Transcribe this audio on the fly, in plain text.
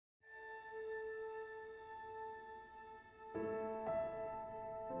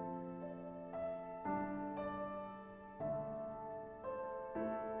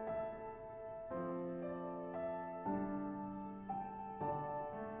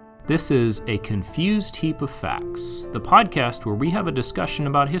This is A Confused Heap of Facts, the podcast where we have a discussion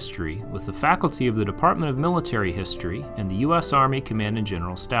about history with the faculty of the Department of Military History and the U.S. Army Command and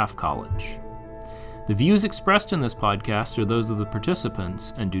General Staff College. The views expressed in this podcast are those of the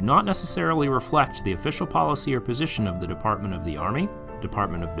participants and do not necessarily reflect the official policy or position of the Department of the Army,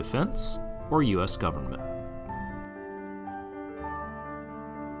 Department of Defense, or U.S. government.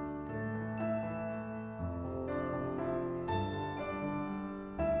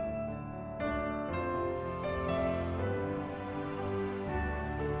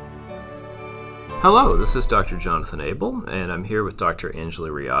 Hello, this is Dr. Jonathan Abel, and I'm here with Dr.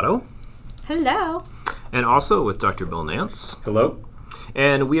 Angela Riotto. Hello. And also with Dr. Bill Nance. Hello.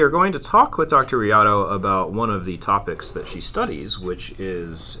 And we are going to talk with Dr. Riotto about one of the topics that she studies, which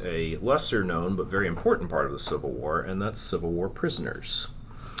is a lesser known but very important part of the Civil War, and that's Civil War prisoners.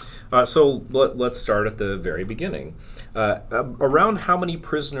 So let's start at the very beginning. Around how many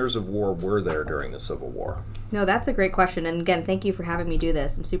prisoners of war were there during the Civil War? No, that's a great question. And again, thank you for having me do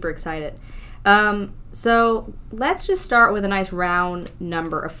this. I'm super excited. So let's just start with a nice round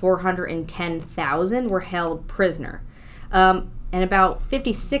number of 410,000 were held prisoner. And about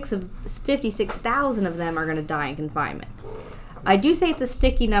 56,000 of them are going to die in confinement. I do say it's a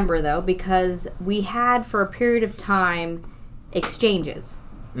sticky number, though, because we had, for a period of time, exchanges.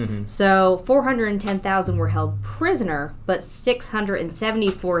 Mm-hmm. So 410,000 were held prisoner, but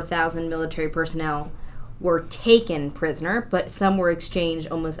 674,000 military personnel were taken prisoner, but some were exchanged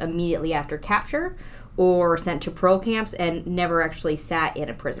almost immediately after capture or sent to parole camps and never actually sat in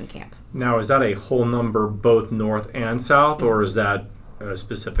a prison camp. Now, is that a whole number both north and south, or is that a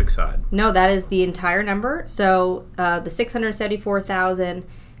specific side? No, that is the entire number. So the 674,000,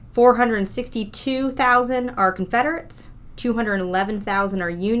 462,000 are Confederates, 211,000 are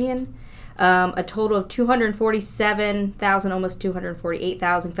Union. A total of 247,000, almost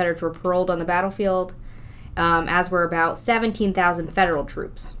 248,000 Confederates were paroled on the battlefield, as were about 17,000 Federal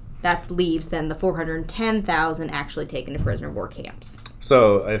troops. That leaves then the 410,000 actually taken to prisoner of war camps.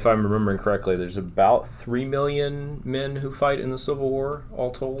 So, if I'm remembering correctly, there's about 3 million men who fight in the Civil War,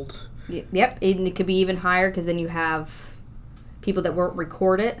 all told? Yep, it could be even higher because then you have people that weren't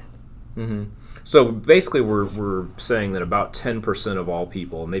recorded. Mm-hmm. So basically we're saying that about 10% of all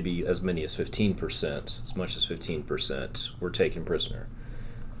people, maybe as many as 15%, as much as 15%, were taken prisoner.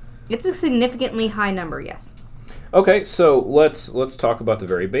 It's a significantly high number, yes. Okay, so let's talk about the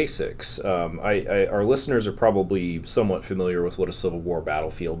very basics. Our listeners are probably somewhat familiar with what a Civil War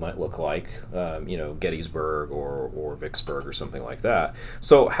battlefield might look like, Gettysburg or Vicksburg or something like that.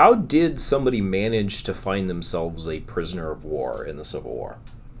 So how did somebody manage to find themselves a prisoner of war in the Civil War?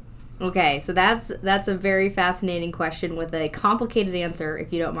 Okay, so that's a very fascinating question with a complicated answer,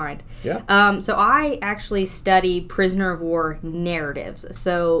 if you don't mind. Yeah. So I actually study prisoner of war narratives.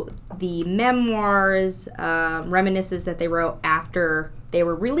 So the memoirs, reminiscences that they wrote after they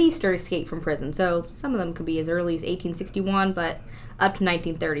were released or escaped from prison. So some of them could be as early as 1861, but up to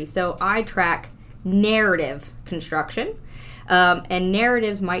 1930. So I track narrative construction, and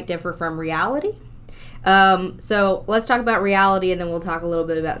narratives might differ from reality. So let's talk about reality, and then we'll talk a little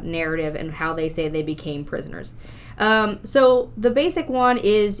bit about narrative and how they say they became prisoners. So the basic one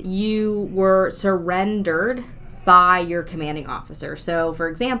is you were surrendered by your commanding officer. So, for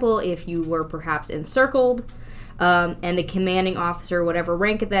example, if you were perhaps encircled, and the commanding officer, whatever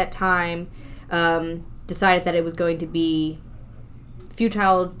rank at that time, decided that it was going to be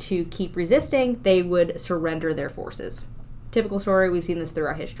futile to keep resisting, they would surrender their forces. Typical story, we've seen this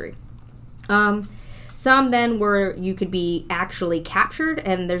throughout history. Some then were you could be actually captured,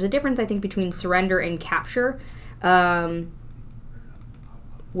 and there's a difference, I think, between surrender and capture,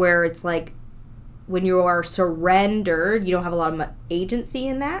 where it's like when you are surrendered, you don't have a lot of agency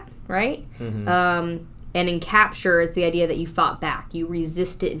in that, right? Mm-hmm. And in capture, it's the idea that you fought back. You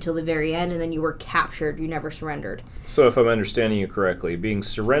resisted until the very end, and then you were captured. You never surrendered. So if I'm understanding you correctly, being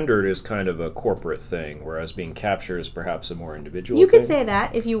surrendered is kind of a corporate thing, whereas being captured is perhaps a more individual thing? You could say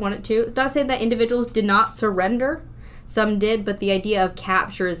that if you wanted to. Not saying that individuals did not surrender. Some did, but the idea of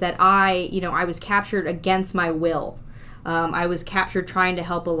capture is that I was captured against my will. I was captured trying to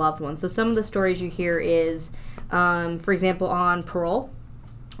help a loved one. So some of the stories you hear is, for example, on parole,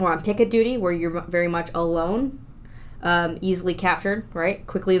 or on picket duty, where you're very much alone, easily captured, right?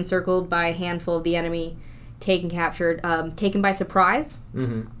 Quickly encircled by a handful of the enemy, taken by surprise.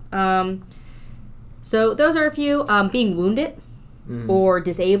 Mm-hmm. So those are a few. Being wounded, mm-hmm. or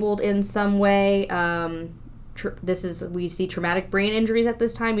disabled in some way. We see traumatic brain injuries at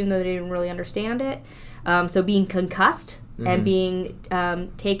this time, even though they didn't really understand it. So being concussed, mm-hmm. and being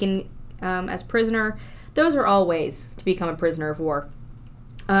taken as prisoner, those are all ways to become a prisoner of war.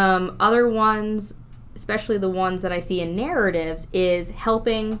 Other ones, especially the ones that I see in narratives, is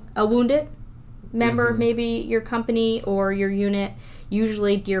helping a wounded member, maybe your company or your unit,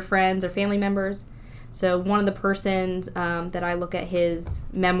 usually dear friends or family members. So one of the persons that I look at his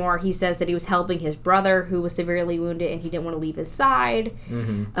memoir, he says that he was helping his brother who was severely wounded and he didn't want to leave his side.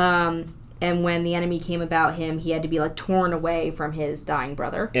 And when the enemy came about him, he had to be like torn away from his dying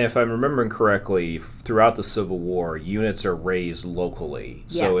brother. And if I'm remembering correctly, throughout the Civil War, units are raised locally.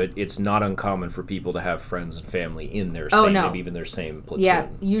 So it's not uncommon for people to have friends and family in their same, maybe even their same platoon. Yeah,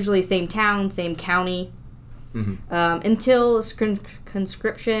 usually same town, same county. Until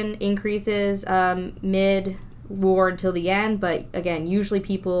conscription increases mid-war until the end. But again, usually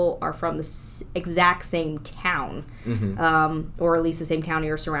people are from the exact same town, or at least the same county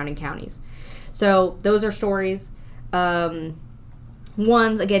or surrounding counties. So those are stories.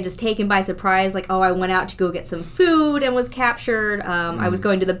 Ones, again, just taken by surprise, like, I went out to go get some food and was captured. I was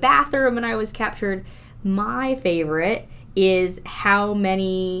going to the bathroom and I was captured. My favorite is how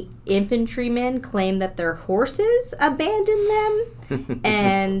many infantrymen claim that their horses abandoned them,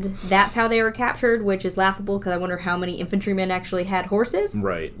 and that's how they were captured, which is laughable because I wonder how many infantrymen actually had horses.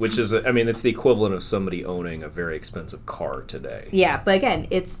 Right, which is, it's the equivalent of somebody owning a very expensive car today. Yeah, but again,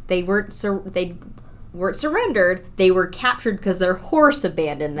 they weren't surrendered, they were captured because their horse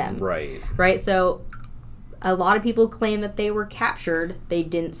abandoned them. Right, so a lot of people claim that they were captured, they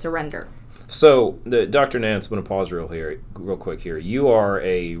didn't surrender. So, Dr. Nance, I'm going to pause real quick here. You are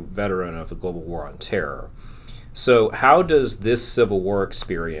a veteran of the Global War on Terror. So, how does this Civil War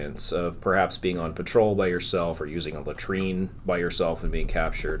experience of perhaps being on patrol by yourself or using a latrine by yourself and being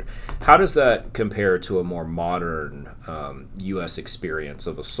captured, how does that compare to a more modern U.S. experience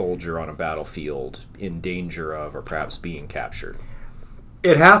of a soldier on a battlefield in danger of or perhaps being captured?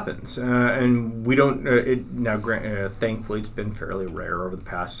 It happens, and we don't. Thankfully, it's been fairly rare over the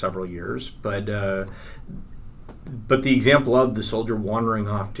past several years. But the example of the soldier wandering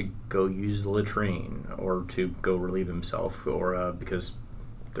off to go use the latrine or to go relieve himself, or because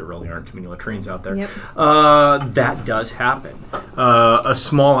there really aren't too many latrines out there, that does happen. A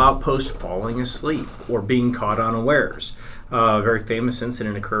small outpost falling asleep or being caught unawares. A very famous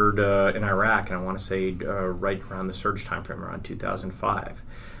incident occurred in Iraq, and I want to say right around the surge time frame, around 2005.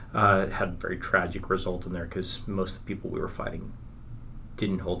 It had a very tragic result in there because most of the people we were fighting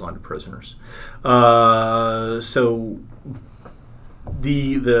didn't hold on to prisoners. So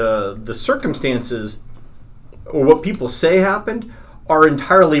the circumstances, or what people say happened, are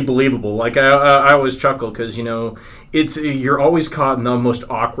entirely believable. Like I always chuckle because you're always caught in the most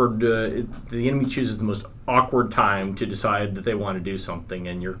awkward. The enemy chooses the most awkward time to decide that they want to do something,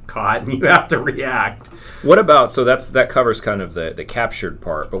 and you're caught and you have to react. What about, so that covers kind of the captured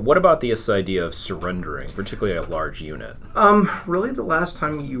part, but what about this idea of surrendering, particularly a large unit? Really, the last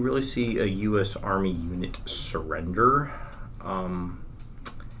time you really see a U.S. Army unit surrender,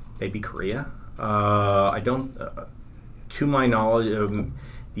 maybe Korea. I don't. To my knowledge,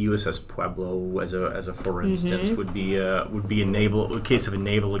 the USS Pueblo, as a for instance, would be a case of a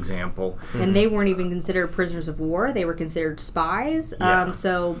naval example. And they weren't even considered prisoners of war; they were considered spies. Yeah.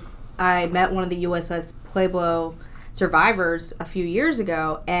 So I met one of the USS Pueblo survivors a few years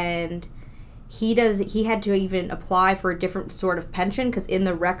ago, and he had to even apply for a different sort of pension because in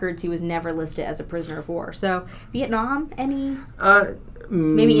the records he was never listed as a prisoner of war. So Vietnam, any?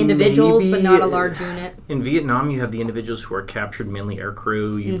 Maybe individuals, but not a large unit. In Vietnam, you have the individuals who are captured, mainly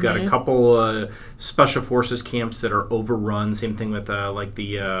aircrew. You've got a couple special forces camps that are overrun. Same thing with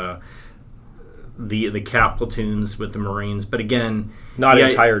the cap platoons with the Marines. But again, not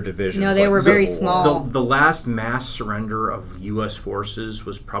entire divisions. No, they were very small. The last mass surrender of U.S. forces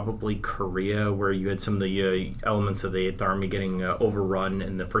was probably Korea, where you had some of the elements of the 8th Army getting overrun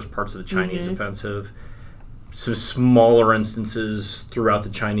in the first parts of the Chinese offensive. Some smaller instances throughout the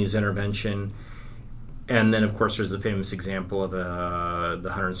Chinese intervention. And then, of course, there's the famous example of the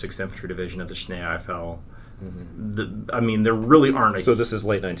 106th Infantry Division of the Schnee Eifel. There really aren't... So this is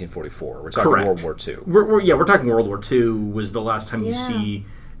late 1944. We're talking correct. World War II. We're talking World War II was the last time you see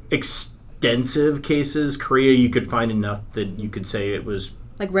extensive cases. Korea, you could find enough that you could say it was...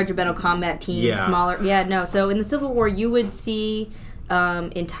 Like regimental combat teams, smaller... Yeah, no. So in the Civil War, you would see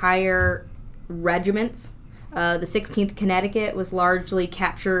entire regiments. The 16th Connecticut was largely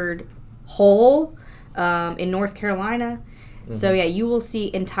captured whole in North Carolina. So, you will see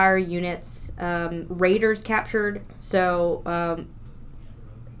entire units. Raiders captured. So,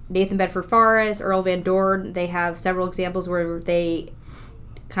 Nathan Bedford Forrest, Earl Van Dorn, they have several examples where they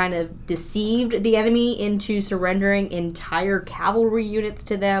kind of deceived the enemy into surrendering entire cavalry units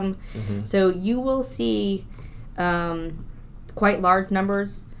to them. So, you will see... quite large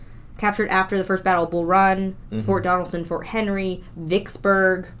numbers. Captured after the First Battle of Bull Run, Fort Donelson, Fort Henry,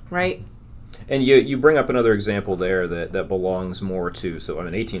 Vicksburg, right? And you bring up another example there that belongs more to, so I'm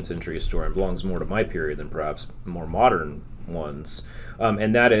an 18th century historian, belongs more to my period than perhaps more modern ones,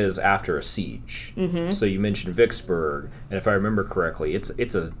 and that is after a siege. So you mentioned Vicksburg, and if I remember correctly,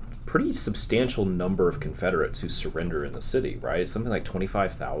 it's a pretty substantial number of Confederates who surrender in the city, right? It's something like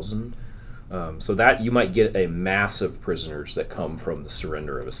 25,000. So that you might get a mass of prisoners that come from the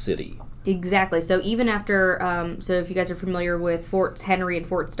surrender of a city. Exactly. So even after, so if you guys are familiar with Forts Henry and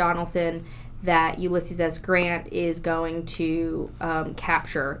Forts Donelson, that Ulysses S. Grant is going to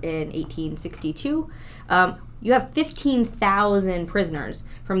capture in 1862, you have 15,000 prisoners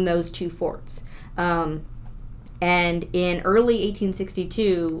from those two forts. And in early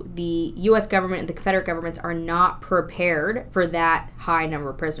 1862, the U.S. government and the Confederate governments are not prepared for that high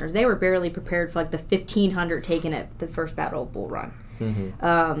number of prisoners. They were barely prepared for like the 1,500 taken at the First Battle of Bull Run.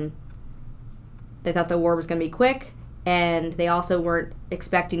 They thought the war was going to be quick, and they also weren't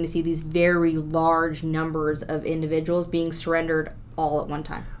expecting to see these very large numbers of individuals being surrendered all at one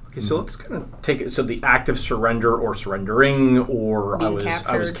time. Okay, so let's kind of take it. So the act of surrender or surrendering or I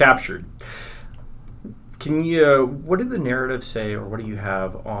was captured. Can you, what did the narrative say, or what do you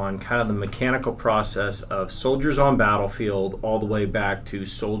have on kind of the mechanical process of soldiers on battlefield all the way back to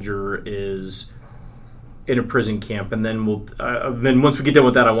soldier is in a prison camp? And then then once we get done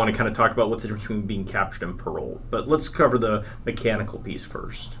with that, I want to kind of talk about what's the difference between being captured and paroled. But let's cover the mechanical piece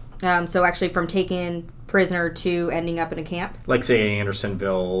first. So actually from taken prisoner to ending up in a camp? Like, say,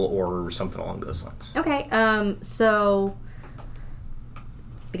 Andersonville or something along those lines. Okay, so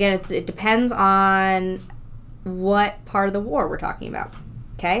again, it depends on what part of the war we're talking about.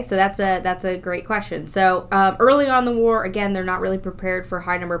 Okay, so that's a great question. So early on in the war, again, they're not really prepared for a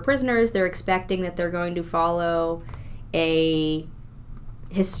high number of prisoners. They're expecting that they're going to follow a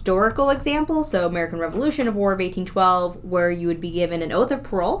historical example, so American Revolution of War of 1812, where you would be given an oath of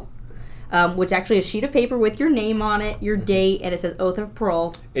parole, which actually is a sheet of paper with your name on it, your date, and it says oath of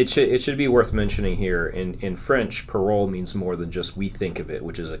parole. It should be worth mentioning here, in French, parole means more than just we think of it,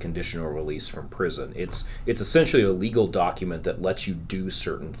 which is a conditional release from prison. It's essentially a legal document that lets you do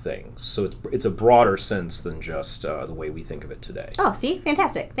certain things. So it's a broader sense than just the way we think of it today. Oh, see?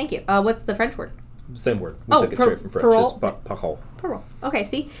 Fantastic. Thank you. What's the French word? Same word. We took it straight from French. Parole. It's parole. Parole. Okay,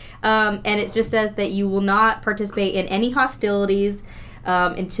 see? And it just says that you will not participate in any hostilities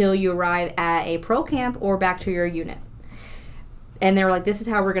until you arrive at a parole camp or back to your unit. And they were like, this is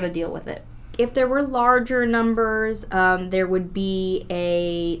how we're going to deal with it. If there were larger numbers, there would be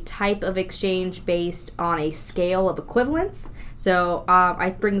a type of exchange based on a scale of equivalence. So I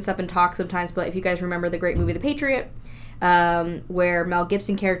bring this up in talks sometimes, but if you guys remember the great movie The Patriot, where Mel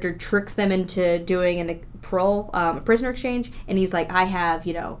Gibson character tricks them into doing a prisoner exchange, and he's like, I have,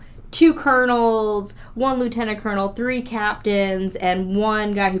 2 colonels, 1 lieutenant colonel, 3 captains, and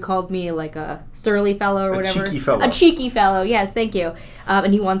 1 guy who called me like a surly fellow or whatever. A cheeky fellow, yes, thank you.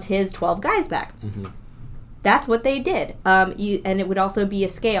 And he wants his 12 guys back. Mm-hmm. That's what they did. And it would also be a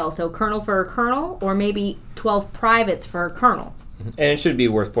scale, so colonel for a colonel, or maybe 12 privates for a colonel. And it should be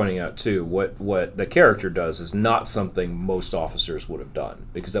worth pointing out, too, what the character does is not something most officers would have done,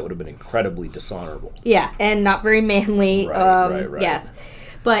 because that would have been incredibly dishonorable. Yeah, and not very manly. Right. Yes.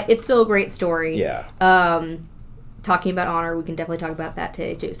 But it's still a great story. Yeah. Talking about honor, we can definitely talk about that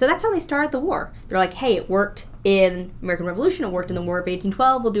today, too. So that's how they started the war. They're like, hey, it worked in American Revolution, it worked in the War of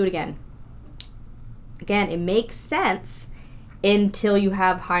 1812, we'll do it again. Again, it makes sense until you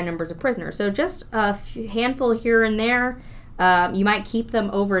have high numbers of prisoners. So just a handful here and there. You might keep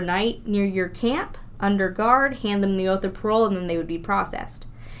them overnight near your camp, under guard, hand them the oath of parole, and then they would be processed.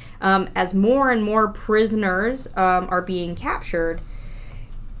 As more and more prisoners are being captured,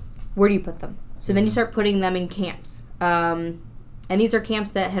 where do you put them? So then you start putting them in camps. And these are camps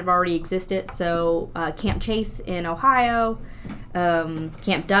that have already existed. So Camp Chase in Ohio,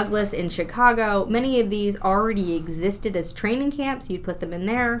 Camp Douglas in Chicago. Many of these already existed as training camps. You'd put them in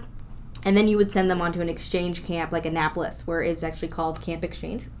there. And then you would send them onto an exchange camp like Annapolis, where it was actually called Camp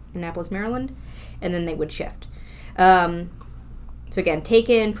Exchange, Annapolis, Maryland. And then they would shift. So again,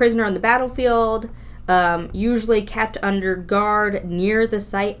 taken prisoner on the battlefield, usually kept under guard near the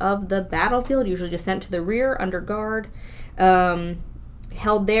site of the battlefield, usually just sent to the rear under guard.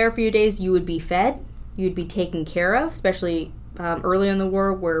 Held there a few days, you would be fed, you'd be taken care of, especially early in the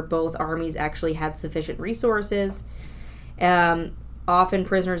war where both armies actually had sufficient resources. often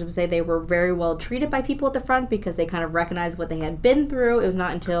prisoners would say they were very well treated by people at the front because they kind of recognized what they had been through. It was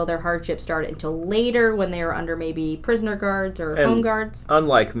not until their hardship started until later when they were under maybe prisoner guards or home guards.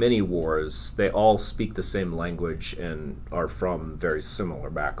 Unlike many wars, they all speak the same language and are from very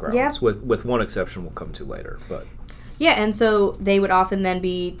similar backgrounds, yep. with one exception we'll come to later. But yeah, and so they would often then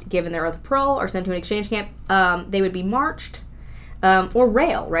be given their oath of parole or sent to an exchange camp. They would be marched. Or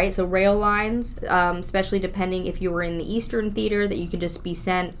rail, right? So rail lines, especially depending if you were in the Eastern Theater, that you could just be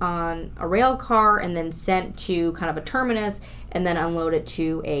sent on a rail car and then sent to kind of a terminus and then unloaded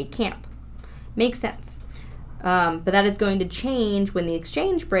to a camp. Makes sense. But that is going to change when the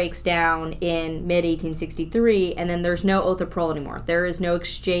exchange breaks down in mid-1863, and then there's no oath of parole anymore. There is no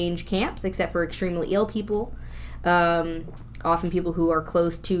exchange camps except for extremely ill people. Often people who are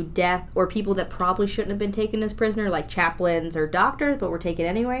close to death or people that probably shouldn't have been taken as prisoner, like chaplains or doctors, but were taken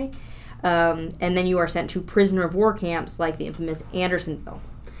anyway. And then you are sent to prisoner of war camps like the infamous Andersonville.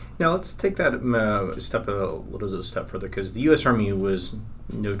 Now let's take that a step further, because the U.S. Army was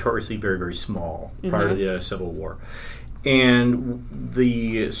notoriously very, very small prior to the Civil War. And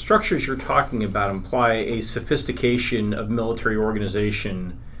the structures you're talking about imply a sophistication of military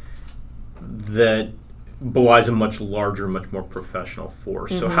organization that belies a much larger, much more professional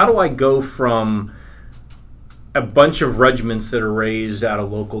force. So how do I go from a bunch of regiments that are raised out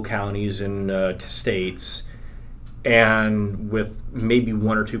of local counties and to states, and with maybe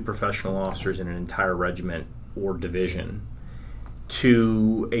one or two professional officers in an entire regiment or division,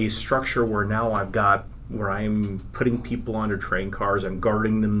 to a structure where now where I'm putting people onto train cars, I'm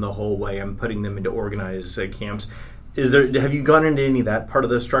guarding them the whole way, I'm putting them into organized camps. Have you gone into any of that part of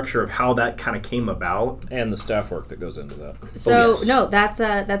the structure of how that kind of came about? And the staff work that goes into that. So, no, that's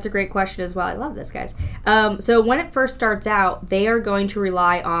a great question as well. I love this, guys. So when it first starts out, they are going to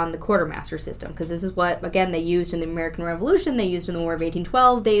rely on the quartermaster system, because this is what, again, they used in the American Revolution, they used in the War of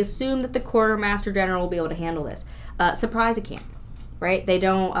 1812. They assume that the quartermaster general will be able to handle this. Surprise, it can't, right? They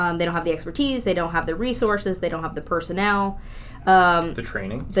don't have the expertise, they don't have the resources, they don't have the personnel. The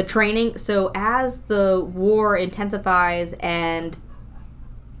training. So as the war intensifies and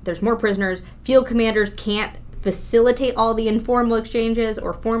there's more prisoners, field commanders can't facilitate all the informal exchanges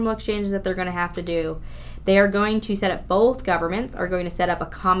or formal exchanges that they're going to have to do. They are going to set up, both governments are going to set up a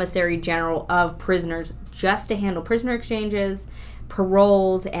commissary general of prisoners just to handle prisoner exchanges,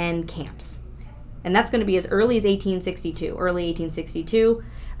 paroles, and camps. And that's going to be as early as early 1862,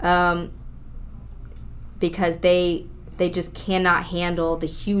 because they just cannot handle the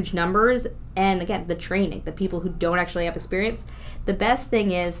huge numbers and, again, the training, the people who don't actually have experience. The best thing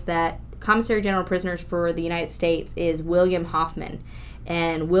is that Commissary General Prisoners for the United States is William Hoffman.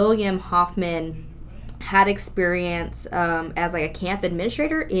 And William Hoffman had experience as like a camp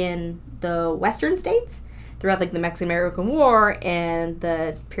administrator in the western states throughout like the Mexican-American War and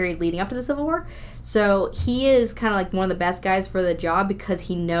the period leading up to the Civil War. So he is kind of like one of the best guys for the job because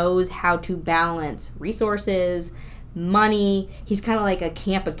he knows how to balance resources, money. He's kind of like a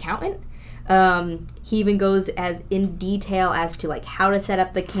camp accountant. He even goes as in detail as to like how to set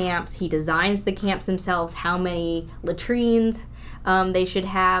up the camps. He designs the camps themselves, how many latrines they should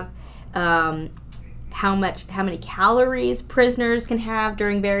have, how many calories prisoners can have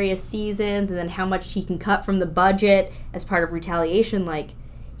during various seasons, and then how much he can cut from the budget as part of retaliation. Like,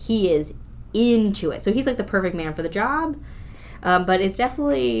 he is into it. So he's like the perfect man for the job. But it's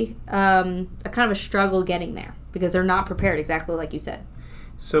definitely a kind of a struggle getting there because they're not prepared, exactly like you said.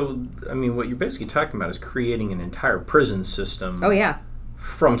 So, I mean, what you're basically talking about is creating an entire prison system. Oh, yeah.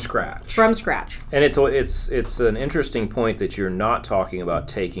 From scratch. From scratch. And it's an interesting point that you're not talking about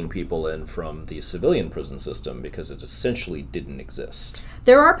taking people in from the civilian prison system because it essentially didn't exist.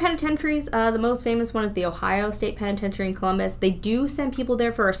 There are penitentiaries. The most famous one is the Ohio State Penitentiary in Columbus. They do send people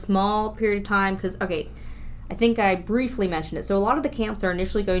there for a small period of time because, okay, I think I briefly mentioned it. So a lot of the camps they're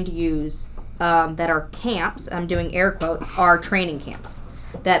initially going to use that are camps, I'm doing air quotes, are training camps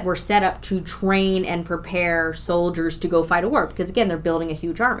that were set up to train and prepare soldiers to go fight a war. Because, again, they're building a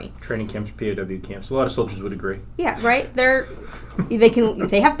huge army. Training camps, POW camps. A lot of soldiers would agree. Yeah, right?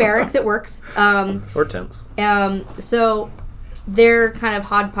 They have barracks, it works. Or tents. So they're kind of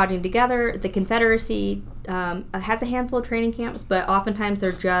hodgepodging together. The Confederacy has a handful of training camps, but oftentimes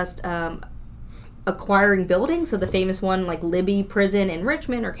they're just acquiring buildings. So the famous one, like Libby Prison in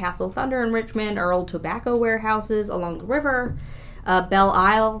Richmond or Castle Thunder in Richmond, are old tobacco warehouses along the river. Belle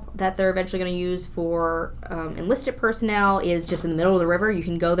Isle, that they're eventually going to use for enlisted personnel, is just in the middle of the river. You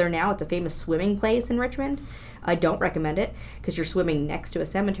can go there now. It's a famous swimming place in Richmond. I don't recommend it because you're swimming next to a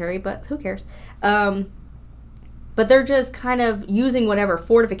cemetery, but who cares? But they're just kind of using whatever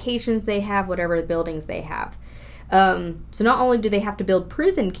fortifications they have, whatever buildings they have. So not only do they have to build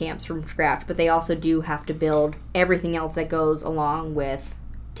prison camps from scratch, but they also do have to build everything else that goes along with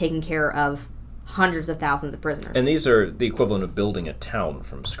taking care of hundreds of thousands of prisoners. And these are the equivalent of building a town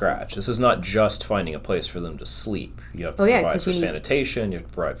from scratch. This is not just finding a place for them to sleep. You have to provide for sanitation, you have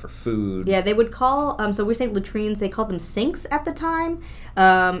to provide for food. Yeah, they would call, so we say latrines, they called them sinks at the time,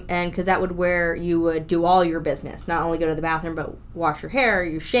 and because that would where you would do all your business. Not only go to the bathroom, but wash your hair,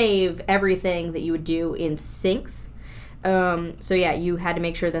 you shave, everything that you would do in sinks. So yeah, you had to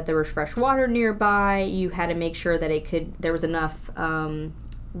make sure that there was fresh water nearby. You had to make sure that there was enough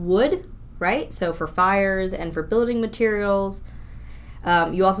wood, right? So for fires and for building materials.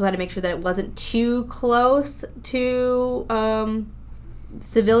 You also had to make sure that it wasn't too close to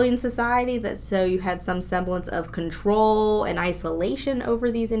civilian society, so you had some semblance of control and isolation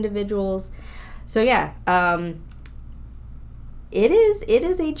over these individuals. So yeah, it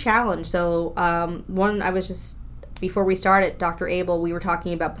is a challenge. So before we started, Dr. Abel, we were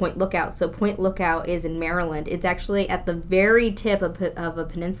talking about Point Lookout. So Point Lookout is in Maryland. It's actually at the very tip of a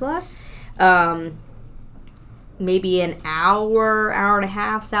peninsula. Maybe an hour and a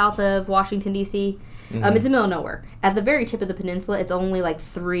half south of Washington, D.C. Mm-hmm. It's in the middle of nowhere. At the very tip of the peninsula, it's only like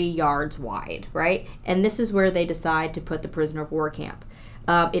 3 yards wide, right? And this is where they decide to put the prisoner of war camp.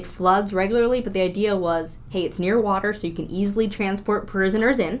 It floods regularly, but the idea was, hey, it's near water, so you can easily transport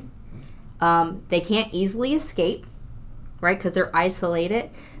prisoners in. They can't easily escape, right, because they're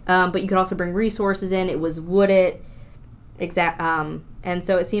isolated. But you could also bring resources in. It was wooded. And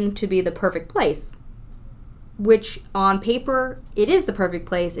so it seemed to be the perfect place, which on paper, it is the perfect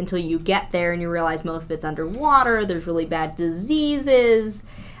place until you get there and you realize most of it's underwater. There's really bad diseases.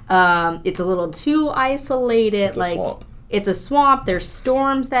 It's a little too isolated. It's a swamp. There's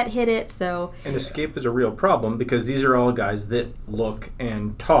storms that hit it. So and escape is a real problem because these are all guys that look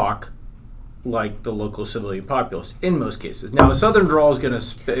and talk like the local civilian populace in most cases. Now, a Southern drawl is gonna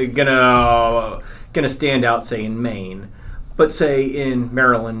stand out, say in Maine. But say in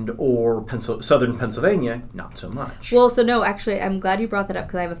Maryland or southern Pennsylvania, not so much. Well, so no, actually, I'm glad you brought that up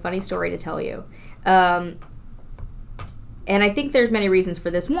because I have a funny story to tell you. And I think there's many reasons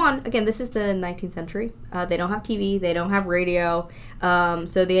for this. One, again, this is the 19th century. They don't have TV. They don't have radio.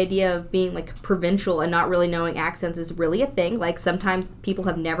 So the idea of being like provincial and not really knowing accents is really a thing. Like sometimes people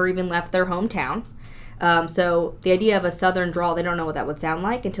have never even left their hometown. So the idea of a southern drawl, they don't know what that would sound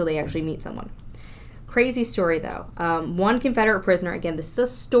like until they actually meet someone. Crazy story, though. One Confederate prisoner, again, this is a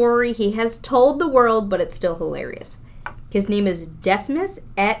story he has told the world, but it's still hilarious. His name is Decimus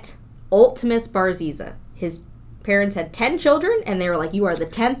et Ultimus Barziza. His parents had 10 children, and they were like, you are the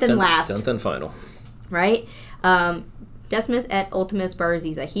 10th and last. 10th and final. Right? Decimus et Ultimus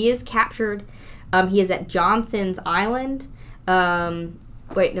Barziza. He is captured. He is at Johnson's Island.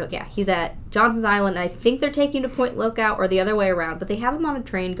 He's at Johnson's Island. I think they're taking him to Point Lookout or the other way around, but they have him on a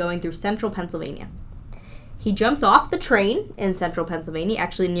train going through central Pennsylvania. He jumps off the train in central Pennsylvania,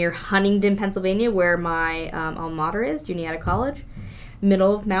 actually near Huntingdon, Pennsylvania, where my alma mater is, Juniata College,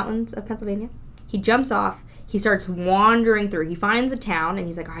 middle of mountains of Pennsylvania. He jumps off. He starts wandering through. He finds a town, and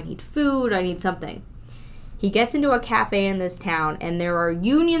he's like, I need food. I need something. He gets into a cafe in this town, and there are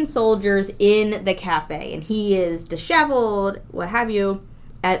Union soldiers in the cafe, and he is disheveled, what have you.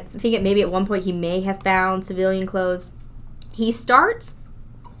 I think maybe at one point he may have found civilian clothes. He starts,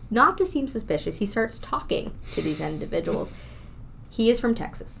 not to seem suspicious, he starts talking to these individuals. He is from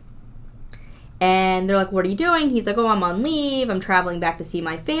Texas. And they're like, what are you doing? He's like, oh, I'm on leave. I'm traveling back to see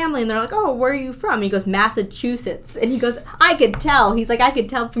my family. And they're like, oh, where are you from? And he goes, Massachusetts. And he goes, I could tell. He's like, I could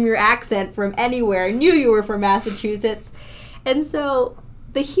tell from your accent from anywhere. I knew you were from Massachusetts. And so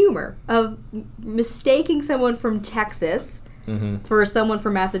the humor of mistaking someone from Texas for someone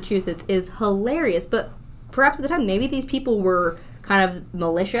from Massachusetts is hilarious. But perhaps at the time, maybe these people were kind of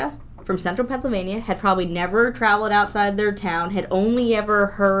militia from central Pennsylvania, had probably never traveled outside their town, had only ever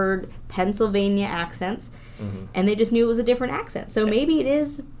heard Pennsylvania accents, and they just knew it was a different accent. So maybe it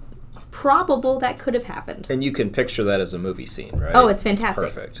is probable that could have happened. And you can picture that as a movie scene, right? Oh, it's fantastic.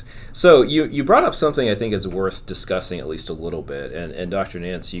 It's perfect. So you brought up something I think is worth discussing at least a little bit, and Dr.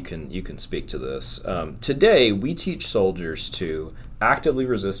 Nance, you can speak to this. Today, we teach soldiers to actively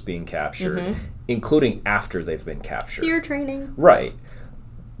resist being captured, including after they've been captured. SEER training. Right.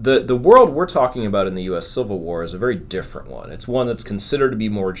 The world we're talking about in the U.S. Civil War is a very different one. It's one that's considered to be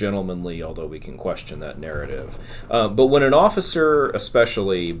more gentlemanly, although we can question that narrative. But when an officer,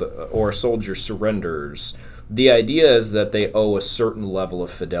 especially, or a soldier surrenders, the idea is that they owe a certain level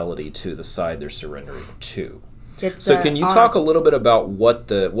of fidelity to the side they're surrendering to. So can you talk a little bit about what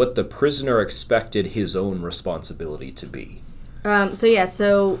the prisoner expected his own responsibility to be?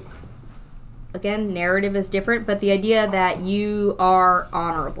 So again, narrative is different, but the idea that you are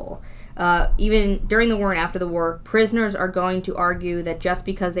honorable. Even during the war and after the war, prisoners are going to argue that just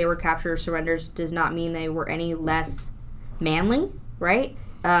because they were captured or surrendered does not mean they were any less manly, right?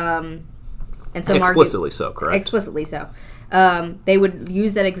 And some explicitly so, correct? Explicitly so. They would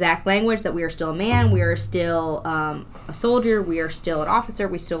use that exact language that we are still a man, we are still a soldier, we are still an officer,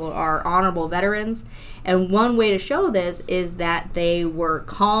 we still are honorable veterans. And one way to show this is that they were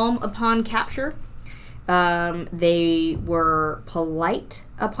calm upon capture. They were polite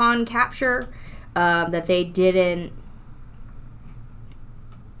upon capture. That they didn't...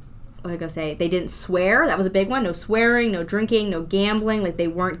 What was I going to say? They didn't swear. That was a big one. No swearing, no drinking, no gambling. Like, they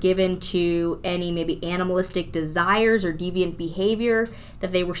weren't given to any maybe animalistic desires or deviant behavior.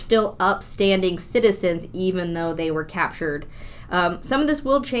 That they were still upstanding citizens even though they were captured. Some of this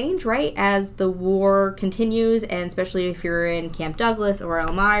will change, right, as the war continues, and especially if you're in Camp Douglas or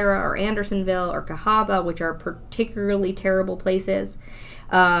Elmira or Andersonville or Cahaba, which are particularly terrible places.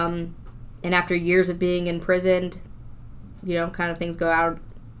 And after years of being imprisoned, kind of things go out.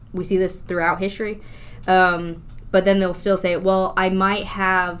 We see this throughout history. But then they'll still say, well, I might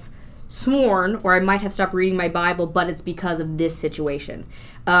have sworn or I might have stopped reading my Bible, but it's because of this situation.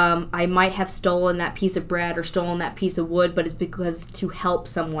 I might have stolen that piece of bread or stolen that piece of wood, but it's because to help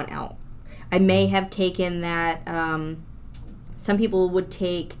someone out. I may have taken that. Some people would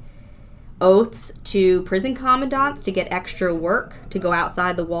take oaths to prison commandants to get extra work to go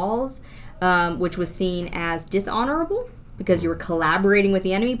outside the walls, which was seen as dishonorable because you were collaborating with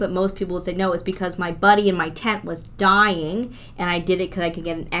the enemy. But most people would say, no, it's because my buddy in my tent was dying and I did it because I could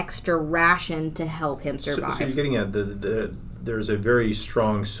get an extra ration to help him survive. So you're getting at there's a very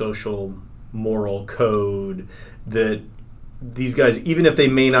strong social moral code that these guys, even if they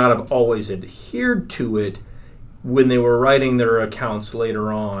may not have always adhered to it, when they were writing their accounts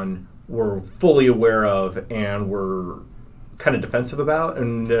later on, were fully aware of and were kind of defensive about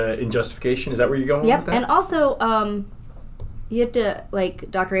and in justification. Is that where you're going with that? And also, you have to, like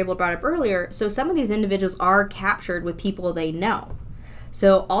Dr. Abel brought up earlier, so some of these individuals are captured with people they know.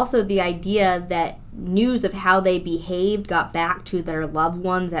 So also the idea that news of how they behaved got back to their loved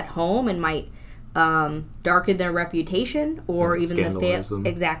ones at home and might darken their reputation or even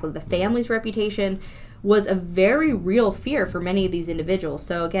the family's reputation was a very real fear for many of these individuals.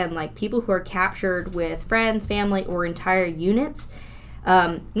 So again, like people who are captured with friends, family, or entire units,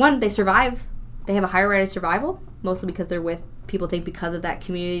 one, they survive. They have a higher rate of survival, mostly because they're with people think because of that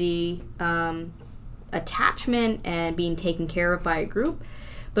community attachment and being taken care of by a group,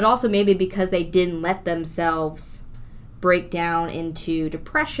 but also maybe because they didn't let themselves break down into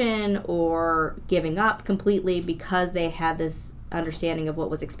depression or giving up completely because they had this understanding of what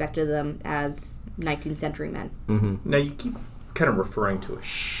was expected of them as 19th century men. Mm-hmm. Now you keep kind of referring to a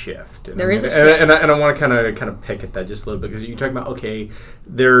shift. And there is a shift. And I want to kind of pick at that just a little bit because you're talking about, okay,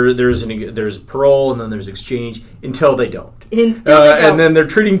 there's parole and then there's exchange until they don't. And then they're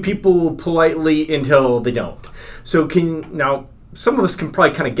treating people politely until they don't. So now some of us can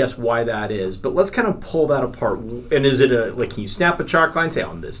probably kind of guess why that is, but let's kind of pull that apart. And is it can you snap a chalk line, say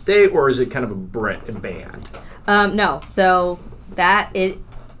on this day, or is it kind of a band? No. So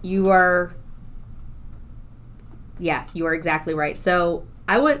yes, you are exactly right. So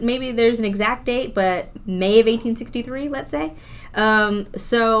maybe there's an exact date, but May of 1863, let's say.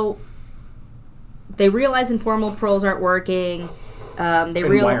 So they realize informal paroles aren't working. Why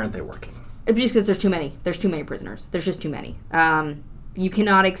aren't they working? Just because there's too many. There's too many prisoners. There's just too many. You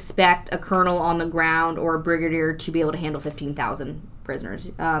cannot expect a colonel on the ground or a brigadier to be able to handle 15,000 prisoners.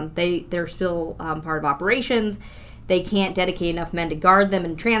 They're still part of operations. They can't dedicate enough men to guard them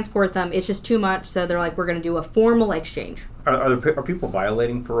and transport them. It's just too much. So they're like, we're going to do a formal exchange. Are people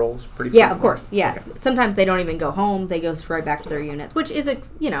violating paroles pretty frequently? Yeah, of course. Yeah. Okay. Sometimes they don't even go home. They go straight back to their units, which is,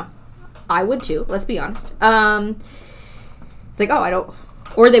 I would too. Let's be honest. It's like, I don't...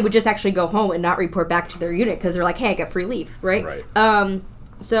 Or they would just actually go home and not report back to their unit because they're like, hey, I got free leave, right? Right.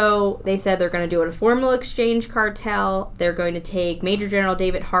 So they said they're going to do a formal exchange cartel. They're going to take Major General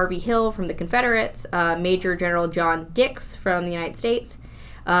David Harvey Hill from the Confederates, Major General John Dix from the United States.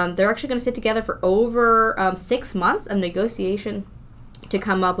 They're actually going to sit together for over 6 months of negotiation to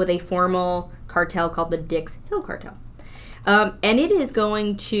come up with a formal cartel called the Dix-Hill Cartel. And it is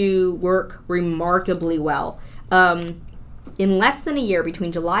going to work remarkably well. In less than a year,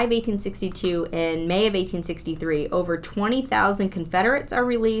 between July of 1862 and May of 1863, over 20,000 Confederates are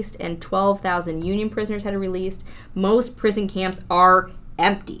released and 12,000 Union prisoners had released. Most prison camps are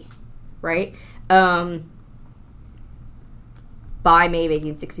empty, right? By May of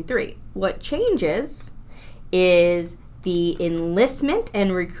 1863. What changes is the enlistment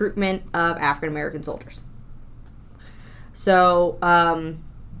and recruitment of African American soldiers. So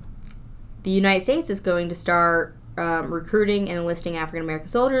the United States is going to start recruiting and enlisting African American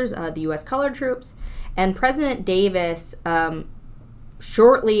soldiers, the U.S. colored troops, and President Davis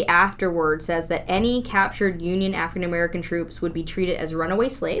shortly afterward says that any captured Union African American troops would be treated as runaway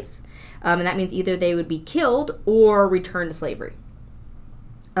slaves, and that means either they would be killed or returned to slavery.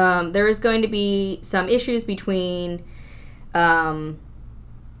 There is going to be some issues between General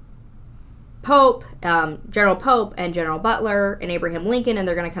Pope and General Butler and Abraham Lincoln, and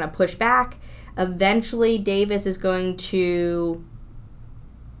they're going to kind of push back. Eventually, Davis is going to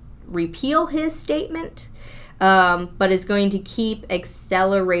repeal his statement, but is going to keep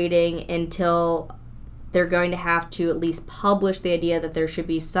accelerating until they're going to have to at least publish the idea that there should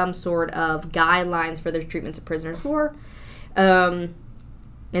be some sort of guidelines for the treatments of prisoners of war, and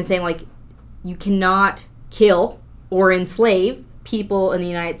saying, like, you cannot kill or enslave people in the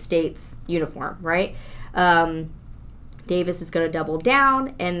United States uniform, right? Davis is going to double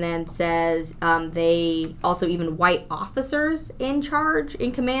down and then says they also, even white officers in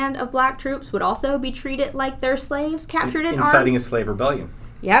command of black troops would also be treated like they're slaves captured in arms. Inciting a slave rebellion.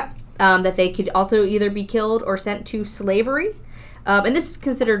 Yep. That they could also either be killed or sent to slavery. And this is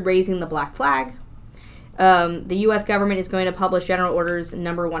considered raising the black flag. The U.S. government is going to publish General Orders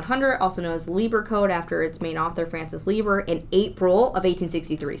Number 100, also known as the Lieber Code, after its main author, Francis Lieber, in April of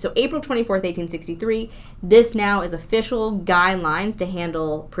 1863. So April 24th, 1863, this now is official guidelines to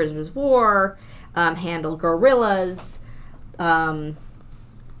handle prisoners of war, handle guerrillas,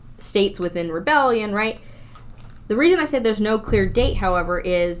 states within rebellion, right? The reason I said there's no clear date, however,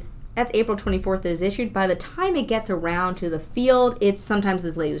 is that's April 24th is issued. By the time it gets around to the field, it's sometimes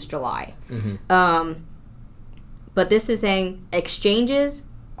as late as July. Mm-hmm. But this is saying exchanges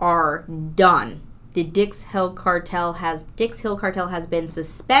are done. The Dix Hill Cartel has been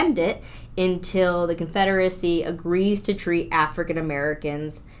suspended until the Confederacy agrees to treat African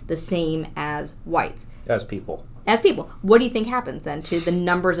Americans the same as whites. As people. What do you think happens then to the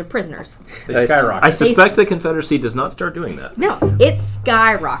numbers of prisoners? They skyrocket. I suspect the Confederacy does not start doing that. No, it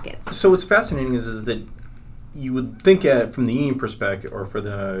skyrockets. So what's fascinating is that you would think from the Union perspective, or for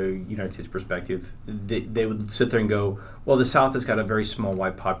the United States perspective, they would sit there and go, well, the South has got a very small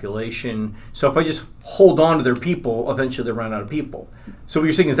white population, so if I just hold on to their people, eventually they run out of people. So what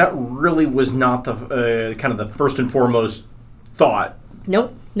you're saying is that really was not the kind of the first and foremost thought.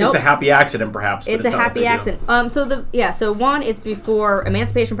 Nope. It's a happy accident, perhaps. It's a happy accident. So one is before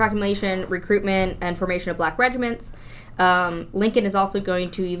Emancipation Proclamation, recruitment, and formation of black regiments. Lincoln is also going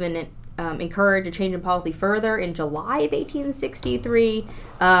to even encourage a change in policy further in July of 1863,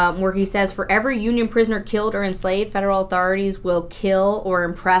 where he says, for every Union prisoner killed or enslaved, federal authorities will kill or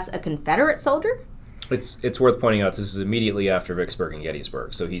impress a Confederate soldier. It's worth pointing out this is immediately after Vicksburg and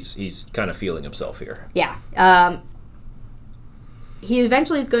Gettysburg, so he's kind of feeling himself here. Yeah. He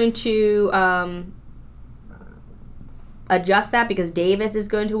eventually is going to adjust that because Davis is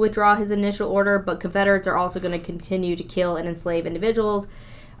going to withdraw his initial order, but Confederates are also going to continue to kill and enslave individuals.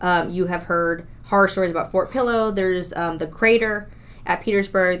 You have heard horror stories about Fort Pillow. There's the crater at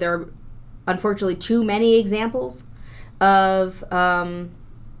Petersburg. There are unfortunately too many examples of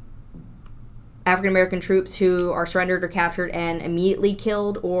African-American troops who are surrendered or captured and immediately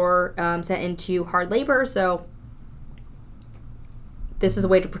killed or sent into hard labor. So this is a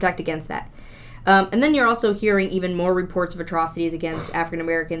way to protect against that. And then you're also hearing even more reports of atrocities against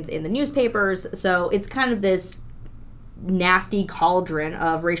African-Americans in the newspapers. So it's kind of this nasty cauldron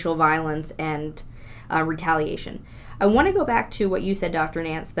of racial violence and retaliation. I want to go back to what you said, Dr.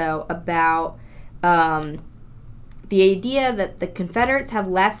 Nance, though, about the idea that the Confederates have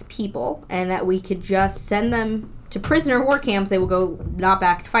less people and that we could just send them to prisoner war camps, they will go not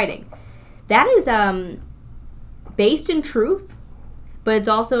back to fighting. That is based in truth, but it's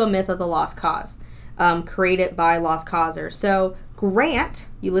also a myth of the lost cause, created by lost causers. So Grant,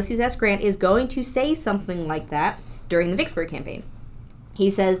 Ulysses S. Grant, is going to say something like that during the Vicksburg campaign. He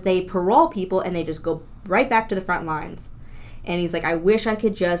says they parole people and they just go right back to the front lines. And he's like, I wish I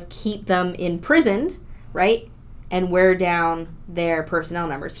could just keep them imprisoned, right, and wear down their personnel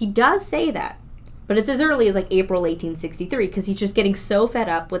numbers. He does say that, but it's as early as like April 1863 because he's just getting so fed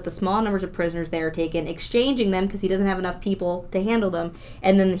up with the small numbers of prisoners they are taken, exchanging them because he doesn't have enough people to handle them,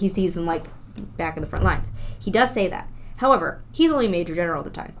 and then he sees them like back in the front lines. He does say that. However, he's only Major General at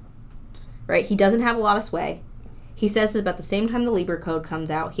the time, right? He doesn't have a lot of sway. He says about the same time the Lieber Code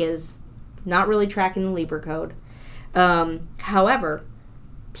comes out. He is not really tracking the Lieber Code. However,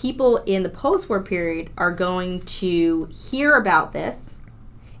 people in the post-war period are going to hear about this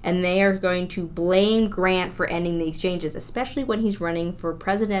and they are going to blame Grant for ending the exchanges, especially when he's running for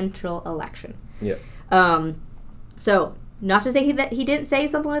presidential election. Yeah. So, not to say that he didn't say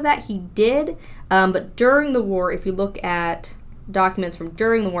something like that, he did, but during the war, if you look at documents from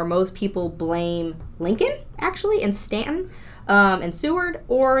during the war, most people blame Lincoln, actually, and Stanton, and Seward,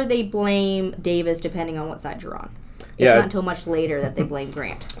 or they blame Davis, depending on what side you're on. It's not until much later that they blame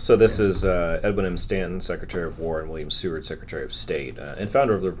Grant. So this is Edwin M. Stanton, Secretary of War, and William Seward, Secretary of State, and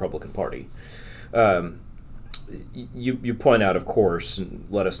founder of the Republican Party. You point out, of course, and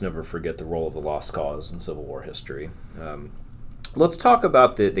let us never forget the role of the lost cause in Civil War history. Let's talk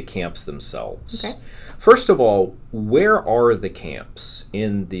about the camps themselves. Okay. First of all, where are the camps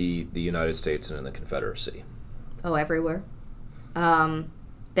in the United States and in the Confederacy? Oh, everywhere.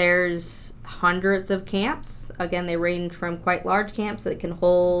 There's hundreds of camps. Again, they range from quite large camps that can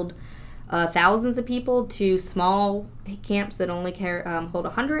hold thousands of people to small camps that only hold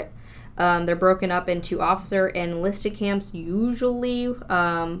 100. They're broken up into officer and enlisted camps usually.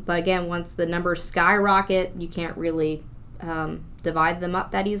 But again, once the numbers skyrocket, you can't really divide them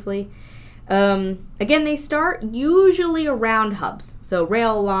up that easily. Again, they start usually around hubs. So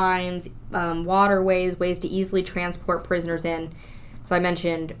rail lines, waterways, ways to easily transport prisoners in. So I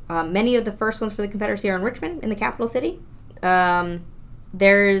mentioned many of the first ones for the Confederacy are in Richmond, in the capital city.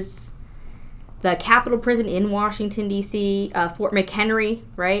 There's the Capitol Prison in Washington, D.C., Fort McHenry,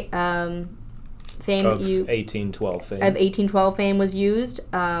 right? Fame of 1812 fame. Of 1812 fame was used.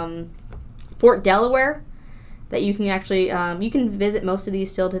 Fort Delaware, that you can actually, you can visit most of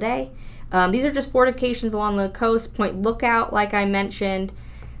these still today. These are just fortifications along the coast. Point Lookout, like I mentioned.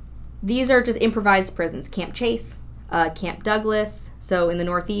 These are just improvised prisons. Camp Chase, Camp Douglas, so in the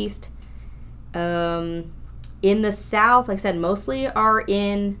Northeast. In the South, like I said, mostly are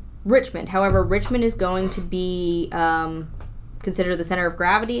in Richmond. However, Richmond is going to be considered the center of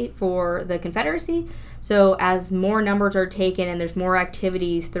gravity for the Confederacy. So as more numbers are taken and there's more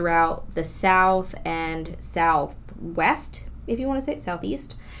activities throughout the South and Southwest, if you want to say it,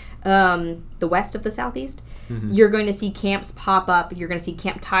 Southeast, the west of the Southeast, you're going to see camps pop up. You're going to see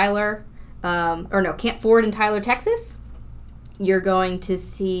Camp Ford in Tyler, Texas. You're going to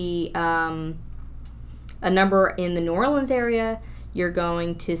see a number in the New Orleans area. You're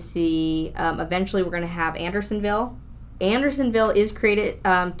going to see, eventually we're going to have Andersonville. Andersonville is created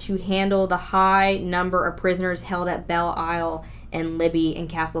to handle the high number of prisoners held at Belle Isle and Libby and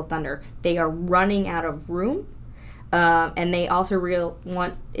Castle Thunder. They are running out of room. And they also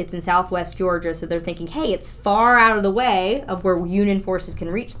it's in southwest Georgia, so they're thinking, hey, it's far out of the way of where Union forces can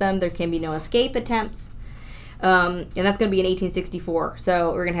reach them. There can be no escape attempts. And that's going to be in 1864.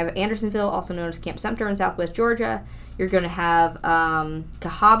 So we're going to have Andersonville, also known as Camp Sumter in southwest Georgia. You're going to have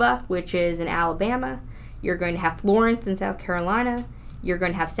Cahaba, which is in Alabama. You're going to have Florence in South Carolina. You're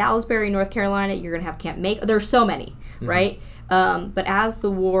going to have Salisbury, North Carolina. You're going to have Camp Macon. There's so many, right? But as the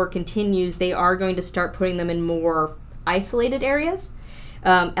war continues, they are going to start putting them in more isolated areas.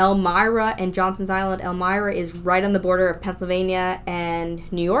 Elmira and Johnson's Island. Elmira is right on the border of Pennsylvania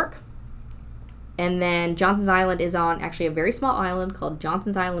and New York. And then Johnson's Island is on actually a very small island called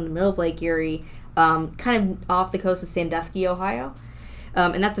Johnson's Island in the middle of Lake Erie, kind of off the coast of Sandusky, Ohio.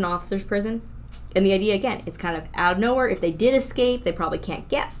 And that's an officer's prison. And the idea, again, it's kind of out of nowhere. If they did escape, they probably can't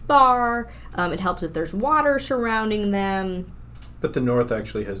get far. It helps if there's water surrounding them. But the North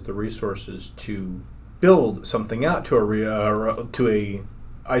actually has the resources to build something out to a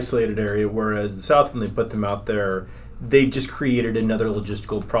isolated area, whereas the South, when they put them out there, they just created another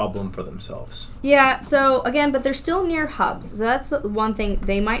logistical problem for themselves. Yeah, so again, but they're still near hubs. So that's one thing.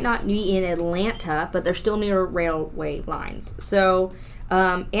 They might not be in Atlanta, but they're still near railway lines. So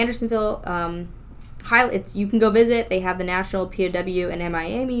Andersonville, you can go visit. They have the National POW and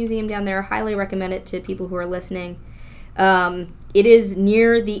MIA Museum down there. Highly recommend it to people who are listening. It is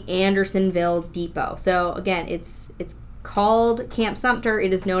near the Andersonville Depot. So again, it's called Camp Sumter.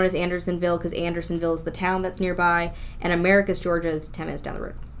 It is known as Andersonville because Andersonville is the town that's nearby, and Americus, Georgia is 10 minutes down the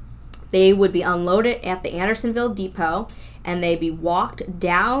road. They would be unloaded at the Andersonville Depot, and they'd be walked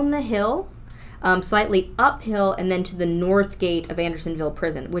down the hill, slightly uphill, and then to the north gate of Andersonville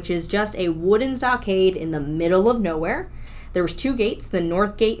Prison, which is just a wooden stockade in the middle of nowhere. There was two gates, the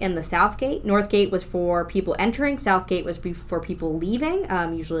north gate and the south gate. North gate was for people entering. South gate was for people leaving,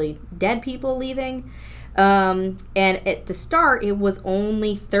 usually dead people leaving. To start, it was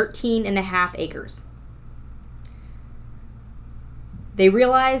only 13.5 acres. They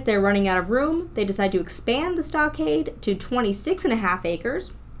realized they're running out of room. They decided to expand the stockade to 26.5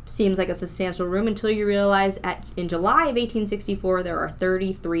 acres. seems like a substantial room until you realize in July of 1864 there are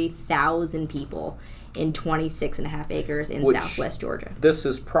 33,000 people in 26.5 acres in southwest Georgia. This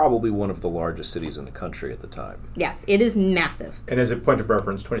is probably one of the largest cities in the country at the time. Yes, it is massive. And as a point of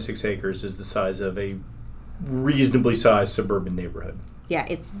reference, 26 acres is the size of a reasonably sized suburban neighborhood. Yeah,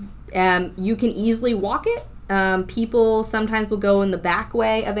 it's you can easily walk it. People sometimes will go in the back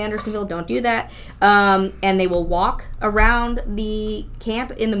way of Andersonville. Don't do that. And they will walk around the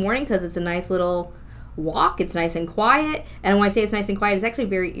camp in the morning because it's a nice little walk. It's nice and quiet. And when I say it's nice and quiet, it's actually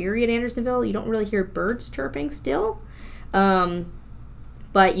very eerie at Andersonville. You don't really hear birds chirping still.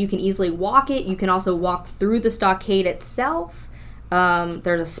 But you can easily walk it. You can also walk through the stockade itself.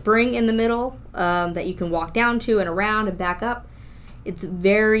 There's a spring in the middle that you can walk down to and around and back up. It's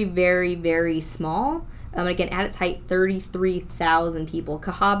very, very, very small. Again, at its height, 33,000 people.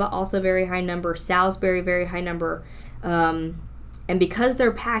 Cahaba, also very high number. Salisbury, very high number. And because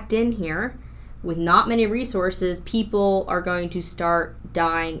they're packed in here with not many resources, people are going to start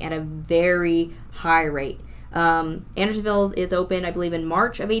dying at a very high rate. Andersonville is open, I believe, in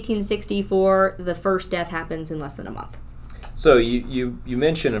March of 1864. The first death happens in less than a month. So you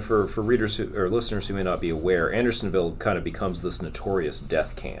mentioned, for readers or listeners who may not be aware, Andersonville kind of becomes this notorious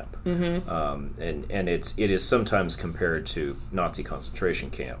death camp, and it is sometimes compared to Nazi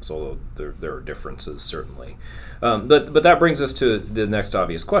concentration camps, although there are differences certainly. But that brings us to the next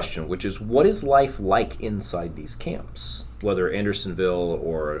obvious question, which is, what is life like inside these camps, whether Andersonville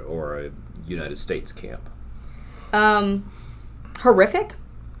or a United States camp? Horrific,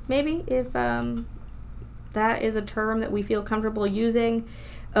 maybe, if that is a term that we feel comfortable using.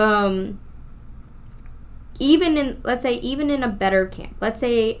 Even in a better camp, let's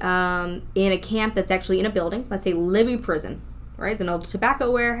say in a camp that's actually in a building, let's say Libby Prison, right? It's an old tobacco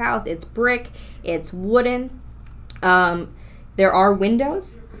warehouse. It's brick. It's wooden. There are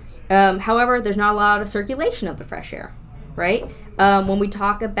windows. However, there's not a lot of circulation of the fresh air, right? When we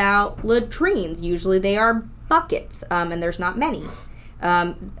talk about latrines, usually they are buckets, and there's not many.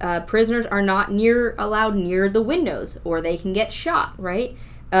 Prisoners are not allowed near the windows, or they can get shot, right?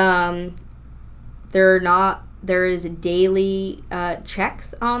 There is daily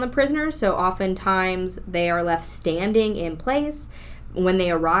checks on the prisoners, so oftentimes they are left standing in place. When they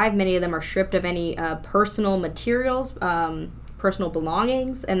arrive, many of them are stripped of any personal materials, personal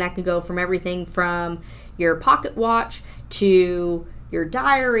belongings, and that can go from everything from your pocket watch to your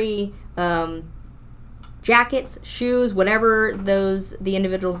diary, jackets, shoes, whatever the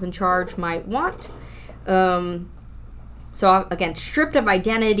individuals in charge might want. So again, stripped of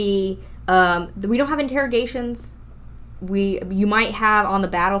identity. We don't have interrogations. You might have on the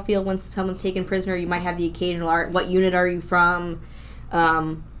battlefield when someone's taken prisoner, you might have the occasional what unit are you from?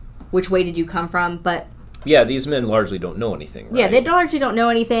 Which way did you come from? But yeah, these men largely don't know anything, right? Yeah, they largely don't know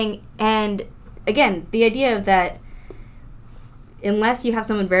anything. And again, the idea of that, unless you have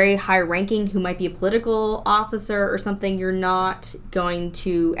someone very high ranking who might be a political officer or something, you're not going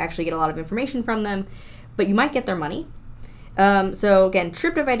to actually get a lot of information from them, but you might get their money. So again,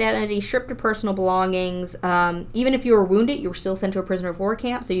 stripped of identity, stripped of personal belongings. Even if you were wounded, you were still sent to a prisoner of war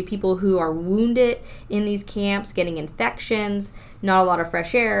camp. So you people who are wounded in these camps, getting infections, not a lot of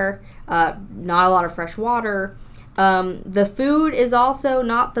fresh air, not a lot of fresh water. The food is also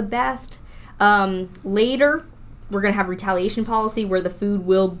not the best. Later, we're going to have retaliation policy where the food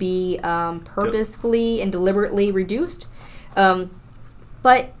will be purposefully and deliberately reduced.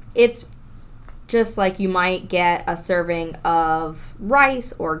 But it's just like you might get a serving of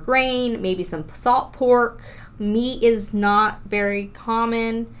rice or grain, maybe some salt pork. Meat is not very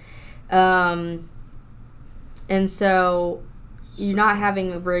common. And so you're not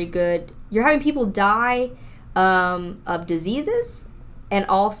having you're having people die of diseases and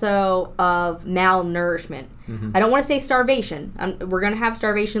also of malnourishment. Mm-hmm. I don't want to say starvation. We're going to have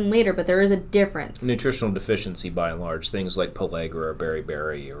starvation later, but there is a difference. Nutritional deficiency, by and large, things like pellagra or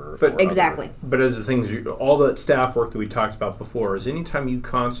beriberi or exactly. But as the things, all that staff work that we talked about before is anytime you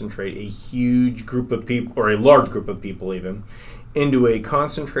concentrate a huge group of people, or a large group of people even, into a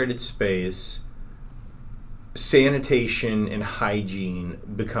concentrated space, sanitation and hygiene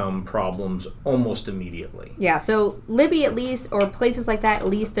become problems almost immediately. Yeah, so Libby at least, or places like that, at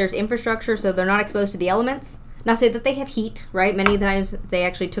least there's infrastructure so they're not exposed to the elements. Not to say that they have heat, right? Many times they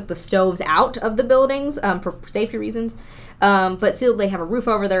actually took the stoves out of the buildings for safety reasons, but still they have a roof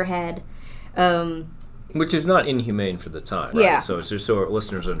over their head. Which is not inhumane for the time, right? Yeah. So it's just so our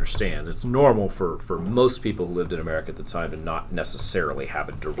listeners understand, it's normal for most people who lived in America at the time to not necessarily have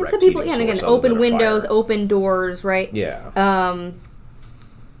a direct some people, heating source again, open windows, fire. Open doors, right? Yeah.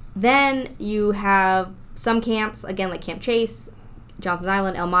 Then you have some camps, again, like Camp Chase, Johnson's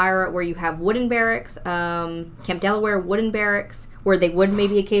Island, Elmira, where you have wooden barracks. Camp Delaware, wooden barracks, where they would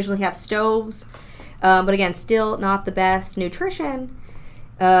maybe occasionally have stoves. But again, still not the best nutrition.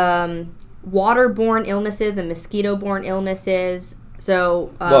 Waterborne illnesses and mosquito-borne illnesses.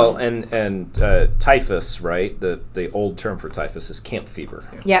 So and typhus, right? The old term for typhus is camp fever.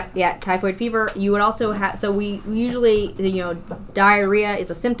 Yeah, typhoid fever. You would also have. So we usually, diarrhea is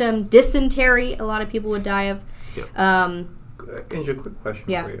a symptom. Dysentery, a lot of people would die of. Yep. Angie, a quick question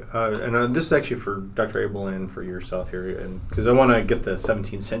for you, and this is actually for Dr. Abel and for yourself here, and because I want to get the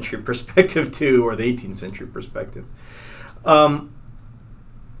 17th century perspective too, or the 18th century perspective.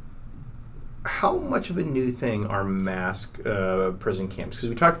 How much of a new thing are mass prison camps? Because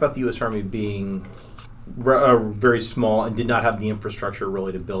we talked about the U.S. Army being very small and did not have the infrastructure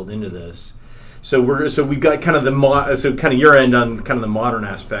really to build into this. So we got kind of your end on kind of the modern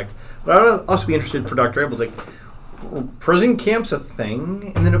aspect. But I'd also be interested for Dr. Abel, like, were prison camps a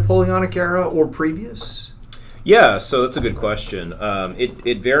thing in the Napoleonic era or previous? Yeah, so that's a good question.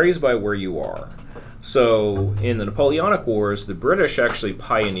 It varies by where you are. So in the Napoleonic Wars, the British actually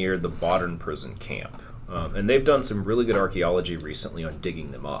pioneered the modern prison camp. And they've done some really good archaeology recently on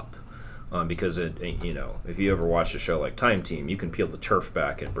digging them up. Because, if you ever watched a show like Time Team, you can peel the turf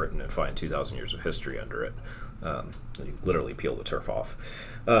back in Britain and find 2,000 years of history under it. You literally peel the turf off.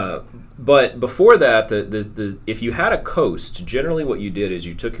 But before that, if you had a coast, generally what you did is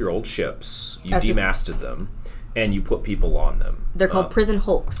you took your old ships, you demasted them, and you put people on them. They're called prison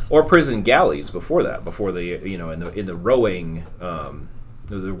hulks or prison galleys. Before that, in the rowing,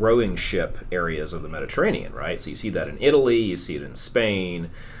 the rowing ship areas of the Mediterranean, right? So you see that in Italy, you see it in Spain,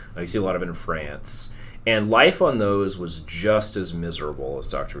 you see a lot of it in France. And life on those was just as miserable as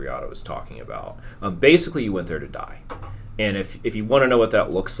Dr. Riotto was talking about. Basically, you went there to die. And if you want to know what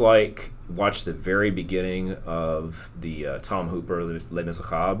that looks like, watch the very beginning of the Tom Hooper Les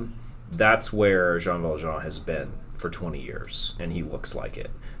Miserables. That's where Jean Valjean has been for 20 years, and he looks like it.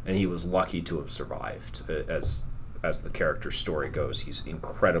 And he was lucky to have survived. As the character's story goes, he's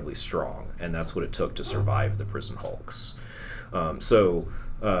incredibly strong, and that's what it took to survive the prison hulks.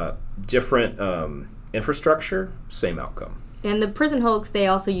 Different infrastructure, same outcome. And the prison hulks they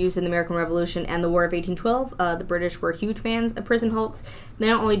also used in the American Revolution and the War of 1812. The British were huge fans of prison hulks.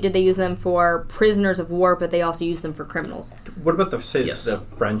 Not only did they use them for prisoners of war, but they also used them for criminals. What about the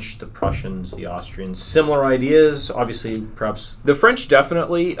French, the Prussians, the Austrians? Similar ideas, obviously, perhaps. The French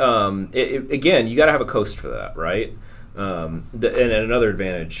definitely. Again, you got to have a coast for that, right? And another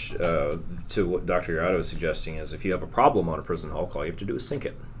advantage to what Dr. Riotto is suggesting is if you have a problem on a prison hulk, all you have to do is sink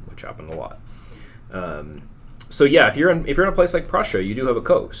it, which happened a lot. So yeah, if you're in a place like Prussia, you do have a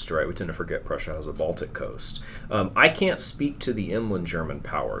coast, right? We tend to forget Prussia has a Baltic coast. I can't speak to the inland German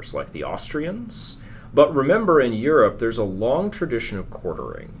powers like the Austrians, but remember in Europe there's a long tradition of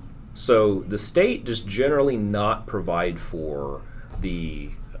quartering. So the state does generally not provide for the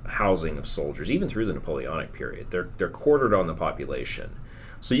housing of soldiers, even through the Napoleonic period. They're quartered on the population.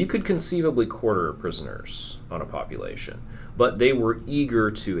 So you could conceivably quarter prisoners on a population, but they were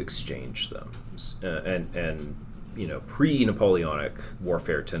eager to exchange them. And pre-Napoleonic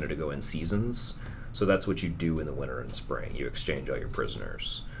warfare tended to go in seasons, so that's what you do in the winter and spring. You exchange all your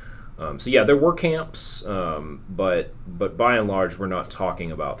prisoners. There were camps, but by and large, we're not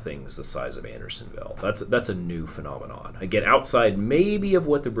talking about things the size of Andersonville. That's a new phenomenon. Again, outside maybe of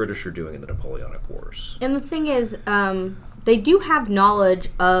what the British are doing in the Napoleonic Wars. And the thing is, they do have knowledge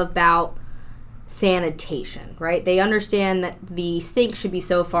about sanitation, right? They understand that the sink should be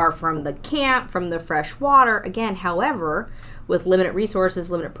so far from the camp, from the fresh water. Again, however, with limited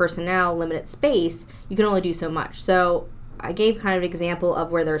resources, limited personnel, limited space, you can only do so much. So I gave kind of an example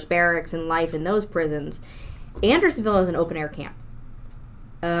of where there's barracks and life in those prisons. Andersonville is an open-air camp.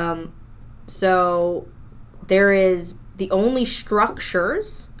 So there is the only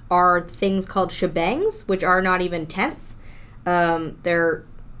structures are things called shebangs, which are not even tents.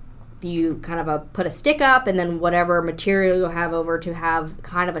 You kind of put a stick up and then whatever material you'll have over to have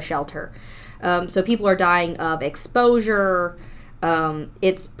kind of a shelter. So people are dying of exposure.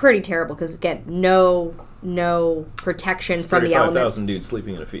 It's pretty terrible because, again, no protection from the elements. 35,000 dudes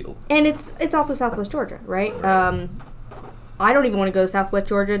sleeping in a field. And it's also Southwest Georgia, right? I don't even want to go to Southwest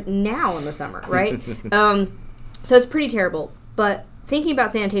Georgia now in the summer, right? So it's pretty terrible. But thinking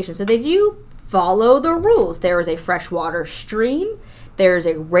about sanitation, so they do follow the rules. There is a freshwater stream. There's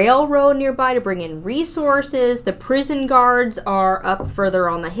a railroad nearby to bring in resources. The prison guards are up further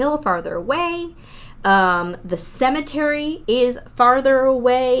on the hill, farther away. The cemetery is farther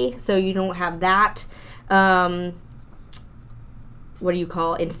away, so you don't have that,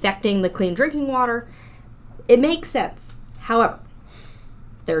 infecting the clean drinking water. It makes sense. However,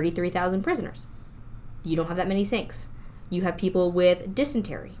 33,000 prisoners. You don't have that many sinks. You have people with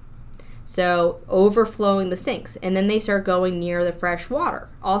dysentery. So overflowing the sinks. And then they start going near the fresh water.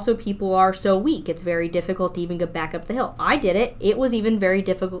 Also, people are so weak, it's very difficult to even get back up the hill. I did it. It was even very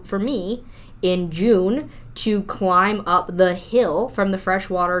difficult for me in June to climb up the hill from the fresh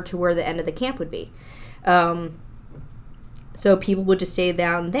water to where the end of the camp would be. So people would just stay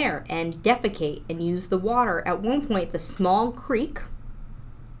down there and defecate and use the water. At one point, the small creek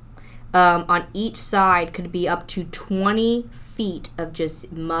on each side could be up to 20 feet of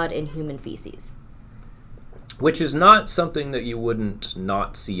just mud and human feces. Which is not something that you wouldn't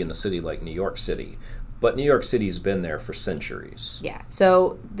not see in a city like New York City. But New York City's been there for centuries. Yeah,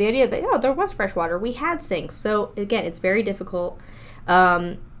 so the idea that, there was fresh water. We had sinks. So, again, it's very difficult.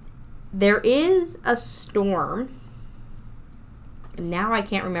 There is a storm. Now I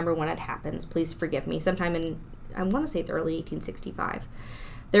can't remember when it happens. Please forgive me. Sometime in, I want to say it's early 1865.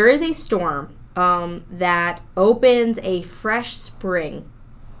 There is a storm that opens a fresh spring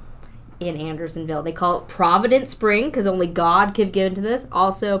in Andersonville. They call it Providence Spring because only God could give into this.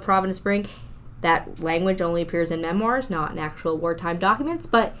 Also, Providence Spring, that language only appears in memoirs, not in actual wartime documents,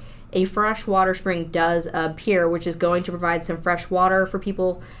 but a freshwater spring does appear, which is going to provide some fresh water for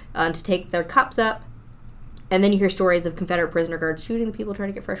people to take their cups up. And then you hear stories of Confederate prisoner guards shooting the people trying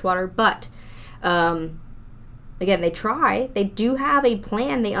to get fresh water. But, again, they do have a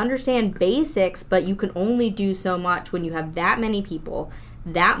plan. They understand basics, but you can only do so much when you have that many people,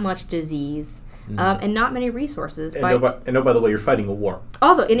 that much disease, and not many resources. And by the way, you're fighting a war.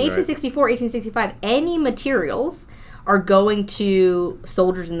 Also, in 1864, 1865, any materials are going to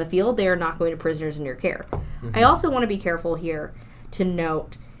soldiers in the field. They are not going to prisoners in your care. Mm-hmm. I also want to be careful here to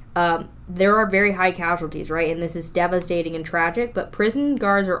note there are very high casualties, right? And this is devastating and tragic, but prison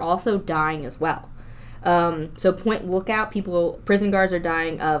guards are also dying as well. So look out, prison guards are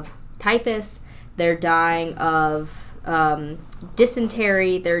dying of typhus, they're dying of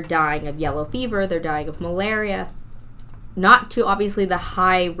dysentery, they're dying of yellow fever, they're dying of malaria. Not to obviously the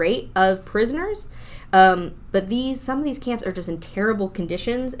high rate of prisoners, but some of these camps are just in terrible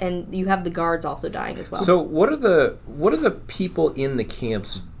conditions, and you have the guards also dying as well. So what are the people in the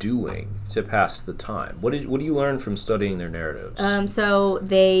camps doing to pass the time? What do you learn from studying their narratives? So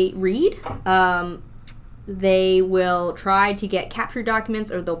they read. They will try to get captured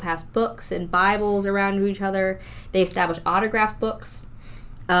documents, or they'll pass books and Bibles around to each other. They establish autograph books.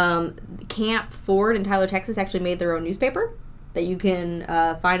 Camp Ford in Tyler, Texas actually made their own newspaper that you can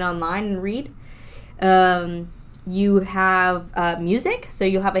find online and read. You have music, so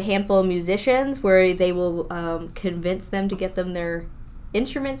you'll have a handful of musicians where they will convince them to get them their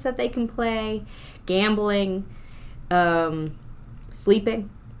instruments that they can play, gambling, sleeping,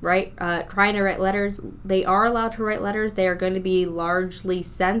 right? Trying to write letters. They are allowed to write letters. They are going to be largely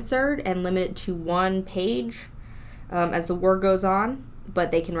censored and limited to one page as the war goes on,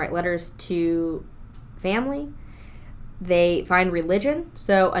 but they can write letters to family. They find religion.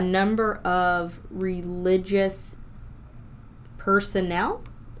 So a number of religious personnel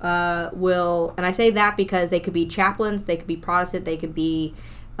will, and I say that because they could be chaplains, they could be Protestant, they could be,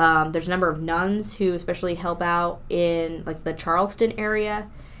 there's a number of nuns who especially help out in like the Charleston area.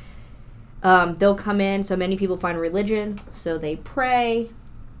 They'll come in, so many people find religion, so they pray,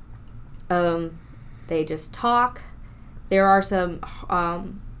 they just talk. There are some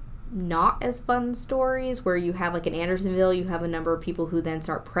not as fun stories where you have, like in Andersonville, you have a number of people who then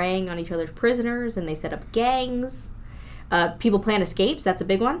start preying on each other's prisoners, and they set up gangs. People plan escapes, that's a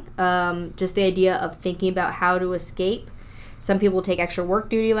big one. Just the idea of thinking about how to escape. Some people take extra work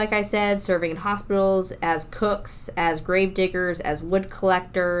duty, like I said, serving in hospitals, as cooks, as grave diggers, as wood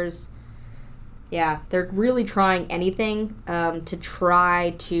collectors. Yeah, they're really trying anything to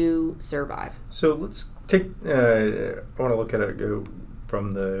try to survive. So let's take, I want to look at it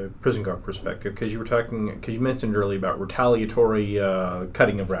from the prison guard perspective, because you mentioned earlier about retaliatory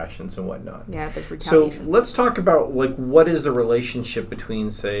cutting of rations and whatnot. Yeah, there's retaliation. So let's talk about like what is the relationship between,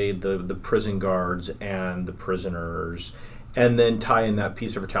 say, the prison guards and the prisoners, and then tie in that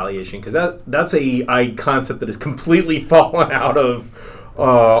piece of retaliation, because that's a concept that has completely fallen out of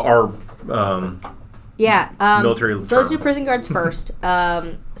our military. So let's do prison guards first.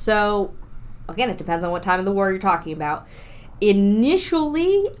 So again, it depends on what time of the war you're talking about.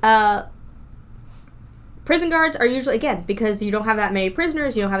 Initially, prison guards are usually, again, because you don't have that many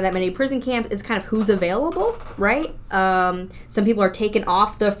prisoners, you don't have that many prison camps, it's kind of who's available, right? Some people are taken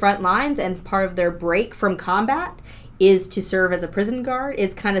off the front lines, and part of their break from combat is to serve as a prison guard.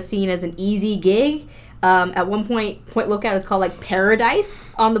 It's kind of seen as an easy gig. At one point, Point Lookout is called like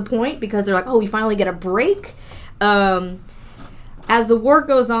paradise on the point, because they're like, oh, we finally get a break. As the war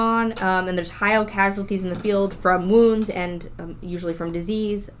goes on, and there's high casualties in the field from wounds and usually from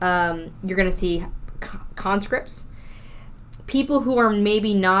disease, you're going to see conscripts. People who are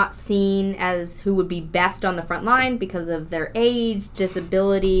maybe not seen as who would be best on the front line because of their age,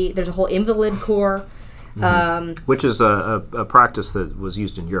 disability. There's a whole invalid corps. Which is a practice that was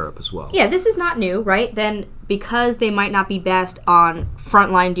used in Europe as well. Yeah, this is not new, right? Then because they might not be best on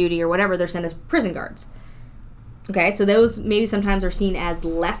frontline duty or whatever, they're sent as prison guards. Okay, so those maybe sometimes are seen as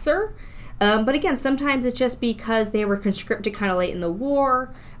lesser. But again, sometimes it's just because they were conscripted kind of late in the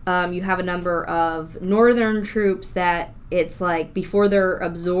war. You have a number of northern troops that it's like before they're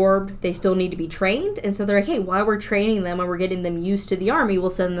absorbed, they still need to be trained. And so they're like, hey, while we're training them and we're getting them used to the army, we'll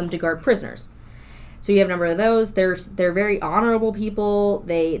send them to guard prisoners. So you have a number of those. They're very honorable people.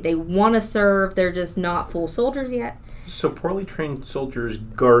 They want to serve. They're just not full soldiers yet. So poorly trained soldiers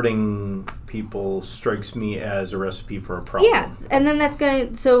guarding people strikes me as a recipe for a problem. Yeah, and then it's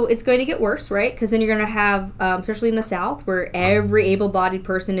going to get worse, right? Because then you're going to have, especially in the South, where every able-bodied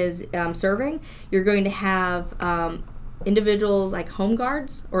person is serving, you're going to have individuals like home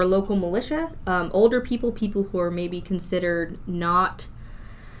guards or local militia, older people who are maybe considered not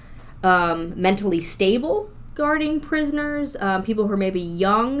mentally stable guarding prisoners, people who are maybe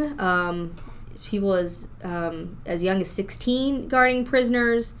young, people as young as 16 guarding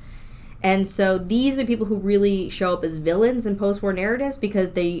prisoners. And so these are the people who really show up as villains in post-war narratives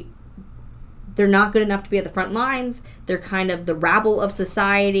because they're not good enough to be at the front lines. They're kind of the rabble of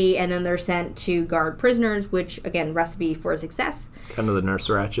society, and then they're sent to guard prisoners, which, again, recipe for success. Kind of the Nurse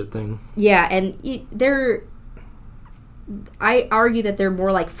Ratched thing. Yeah, and I argue that they're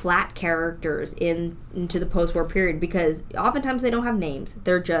more like flat characters into the post-war period because oftentimes they don't have names.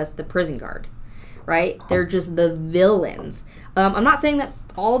 They're just the prison guard, right? They're just the villains. I'm not saying that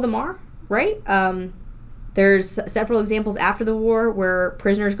all of them are, right? There's several examples after the war where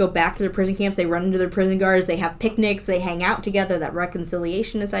prisoners go back to their prison camps, they run into their prison guards, they have picnics, they hang out together, that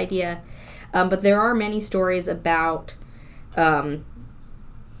reconciliationist idea. But there are many stories about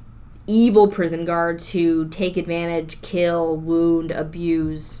evil prison guards who take advantage, kill, wound,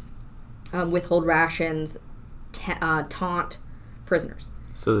 abuse, withhold rations, taunt prisoners.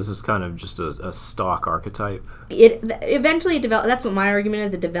 So this is kind of just a stock archetype? Eventually develops. That's what my argument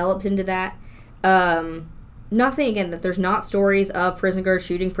is. It develops into that. Not saying, again, that there's not stories of prison guards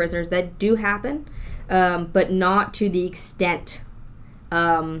shooting prisoners. That do happen, but not to the extent.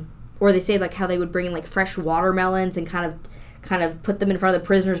 Or they say like how they would bring in like fresh watermelons and kind of put them in front of the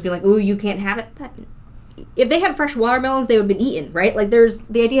prisoners, be like, ooh, you can't have it. But if they had fresh watermelons, they would have been eaten, right? Like there's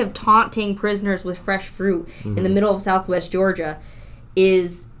the idea of taunting prisoners with fresh fruit in the middle of Southwest Georgia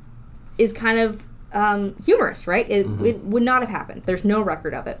is kind of humorous, right? It would not have happened. There's no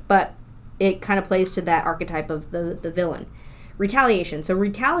record of it, but it kind of plays to that archetype of the villain. Retaliation. So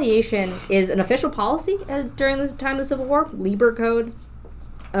retaliation is an official policy during the time of the Civil War, Lieber Code.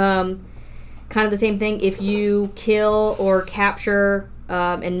 Kind of the same thing. If you kill or capture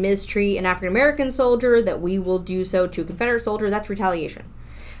and mistreat an African American soldier, that we will do so to a Confederate soldier. That's retaliation.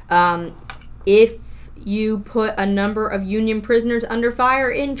 If you put a number of Union prisoners under fire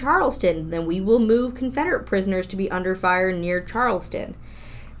in Charleston, then we will move Confederate prisoners to be under fire near Charleston.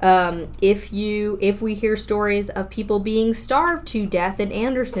 If we hear stories of people being starved to death in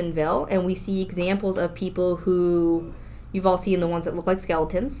Andersonville, and we see examples of people who you've all seen the ones that look like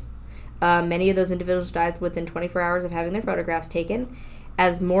skeletons. Many of those individuals died within 24 hours of having their photographs taken.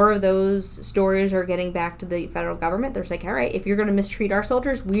 As more of those stories are getting back to the federal government, they're like, all right, if you're going to mistreat our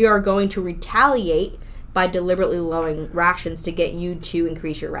soldiers, we are going to retaliate by deliberately lowering rations to get you to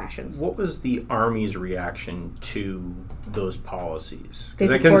increase your rations. What was the Army's reaction to those policies? They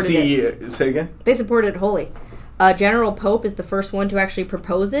Because I can see... Say again? They supported it wholly. General Pope is the first one to actually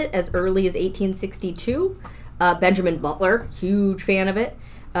propose it as early as 1862. Benjamin Butler, huge fan of it.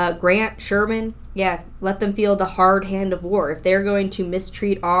 Grant, Sherman, let them feel the hard hand of war. If they're going to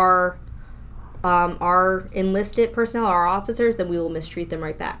mistreat our enlisted personnel, our officers, then we will mistreat them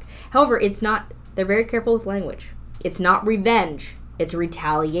right back. However, it's not... They're very careful with language. It's not revenge. It's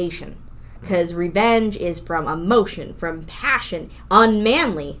retaliation. Because revenge is from emotion, from passion,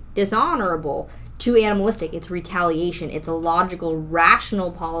 unmanly, dishonorable, to animalistic. It's retaliation. It's a logical,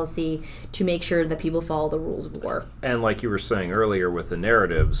 rational policy to make sure that people follow the rules of war. And like you were saying earlier with the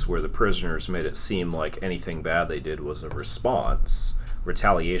narratives where the prisoners made it seem like anything bad they did was a response,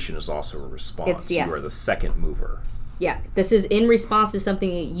 retaliation is also a response. Yes. You are the second mover. Yeah, this is in response to something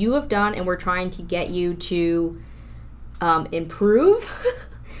that you have done, and we're trying to get you to improve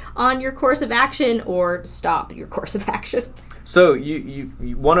on your course of action or stop your course of action. So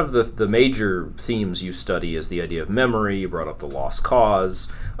you one of the major themes you study is the idea of memory. You brought up the lost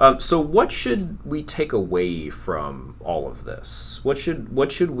cause. So what should we take away from all of this? What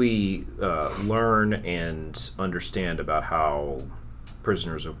should we learn and understand about how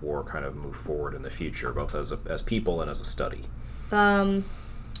prisoners of war kind of move forward in the future, both as people and as a study?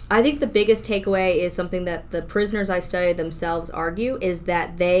 I think the biggest takeaway is something that the prisoners I study themselves argue, is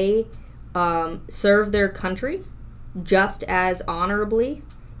that they serve their country just as honorably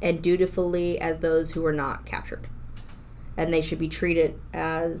and dutifully as those who were not captured. And they should be treated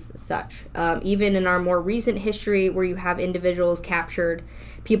as such. Even in our more recent history, where you have individuals captured,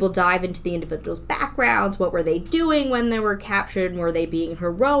 people dive into the individuals' backgrounds. What were they doing when they were captured? Were they being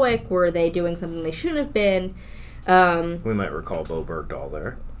heroic? Were they doing something they shouldn't have been? We might recall Bo Bergdahl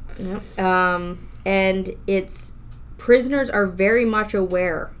there. Yeah. And it's prisoners are very much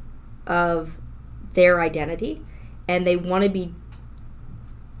aware of their identity, and they want to be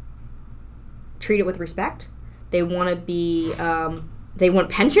treated with respect. They want to be, they want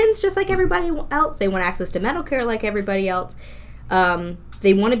pensions just like everybody else. They want access to medical care like everybody else.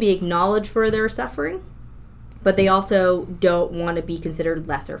 They want to be acknowledged for their suffering, but they also don't want to be considered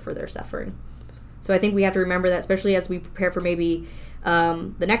lesser for their suffering. So I think we have to remember that, especially as we prepare for maybe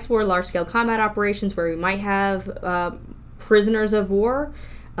the next war, large-scale combat operations, where we might have prisoners of war,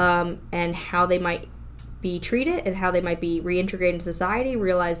 and how they might be treated and how they might be reintegrated into society.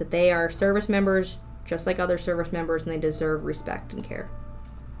 Realize that they are service members just like other service members, and they deserve respect and care.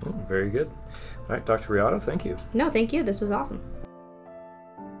 Oh, very good. All right, Dr. Riotto, thank you. No, thank you. This was awesome.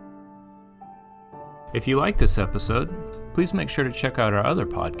 If you like this episode, please make sure to check out our other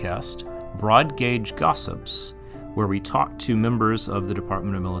podcast, Broad Gauge Gossips, where we talk to members of the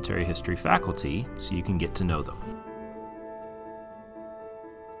Department of Military History faculty so you can get to know them.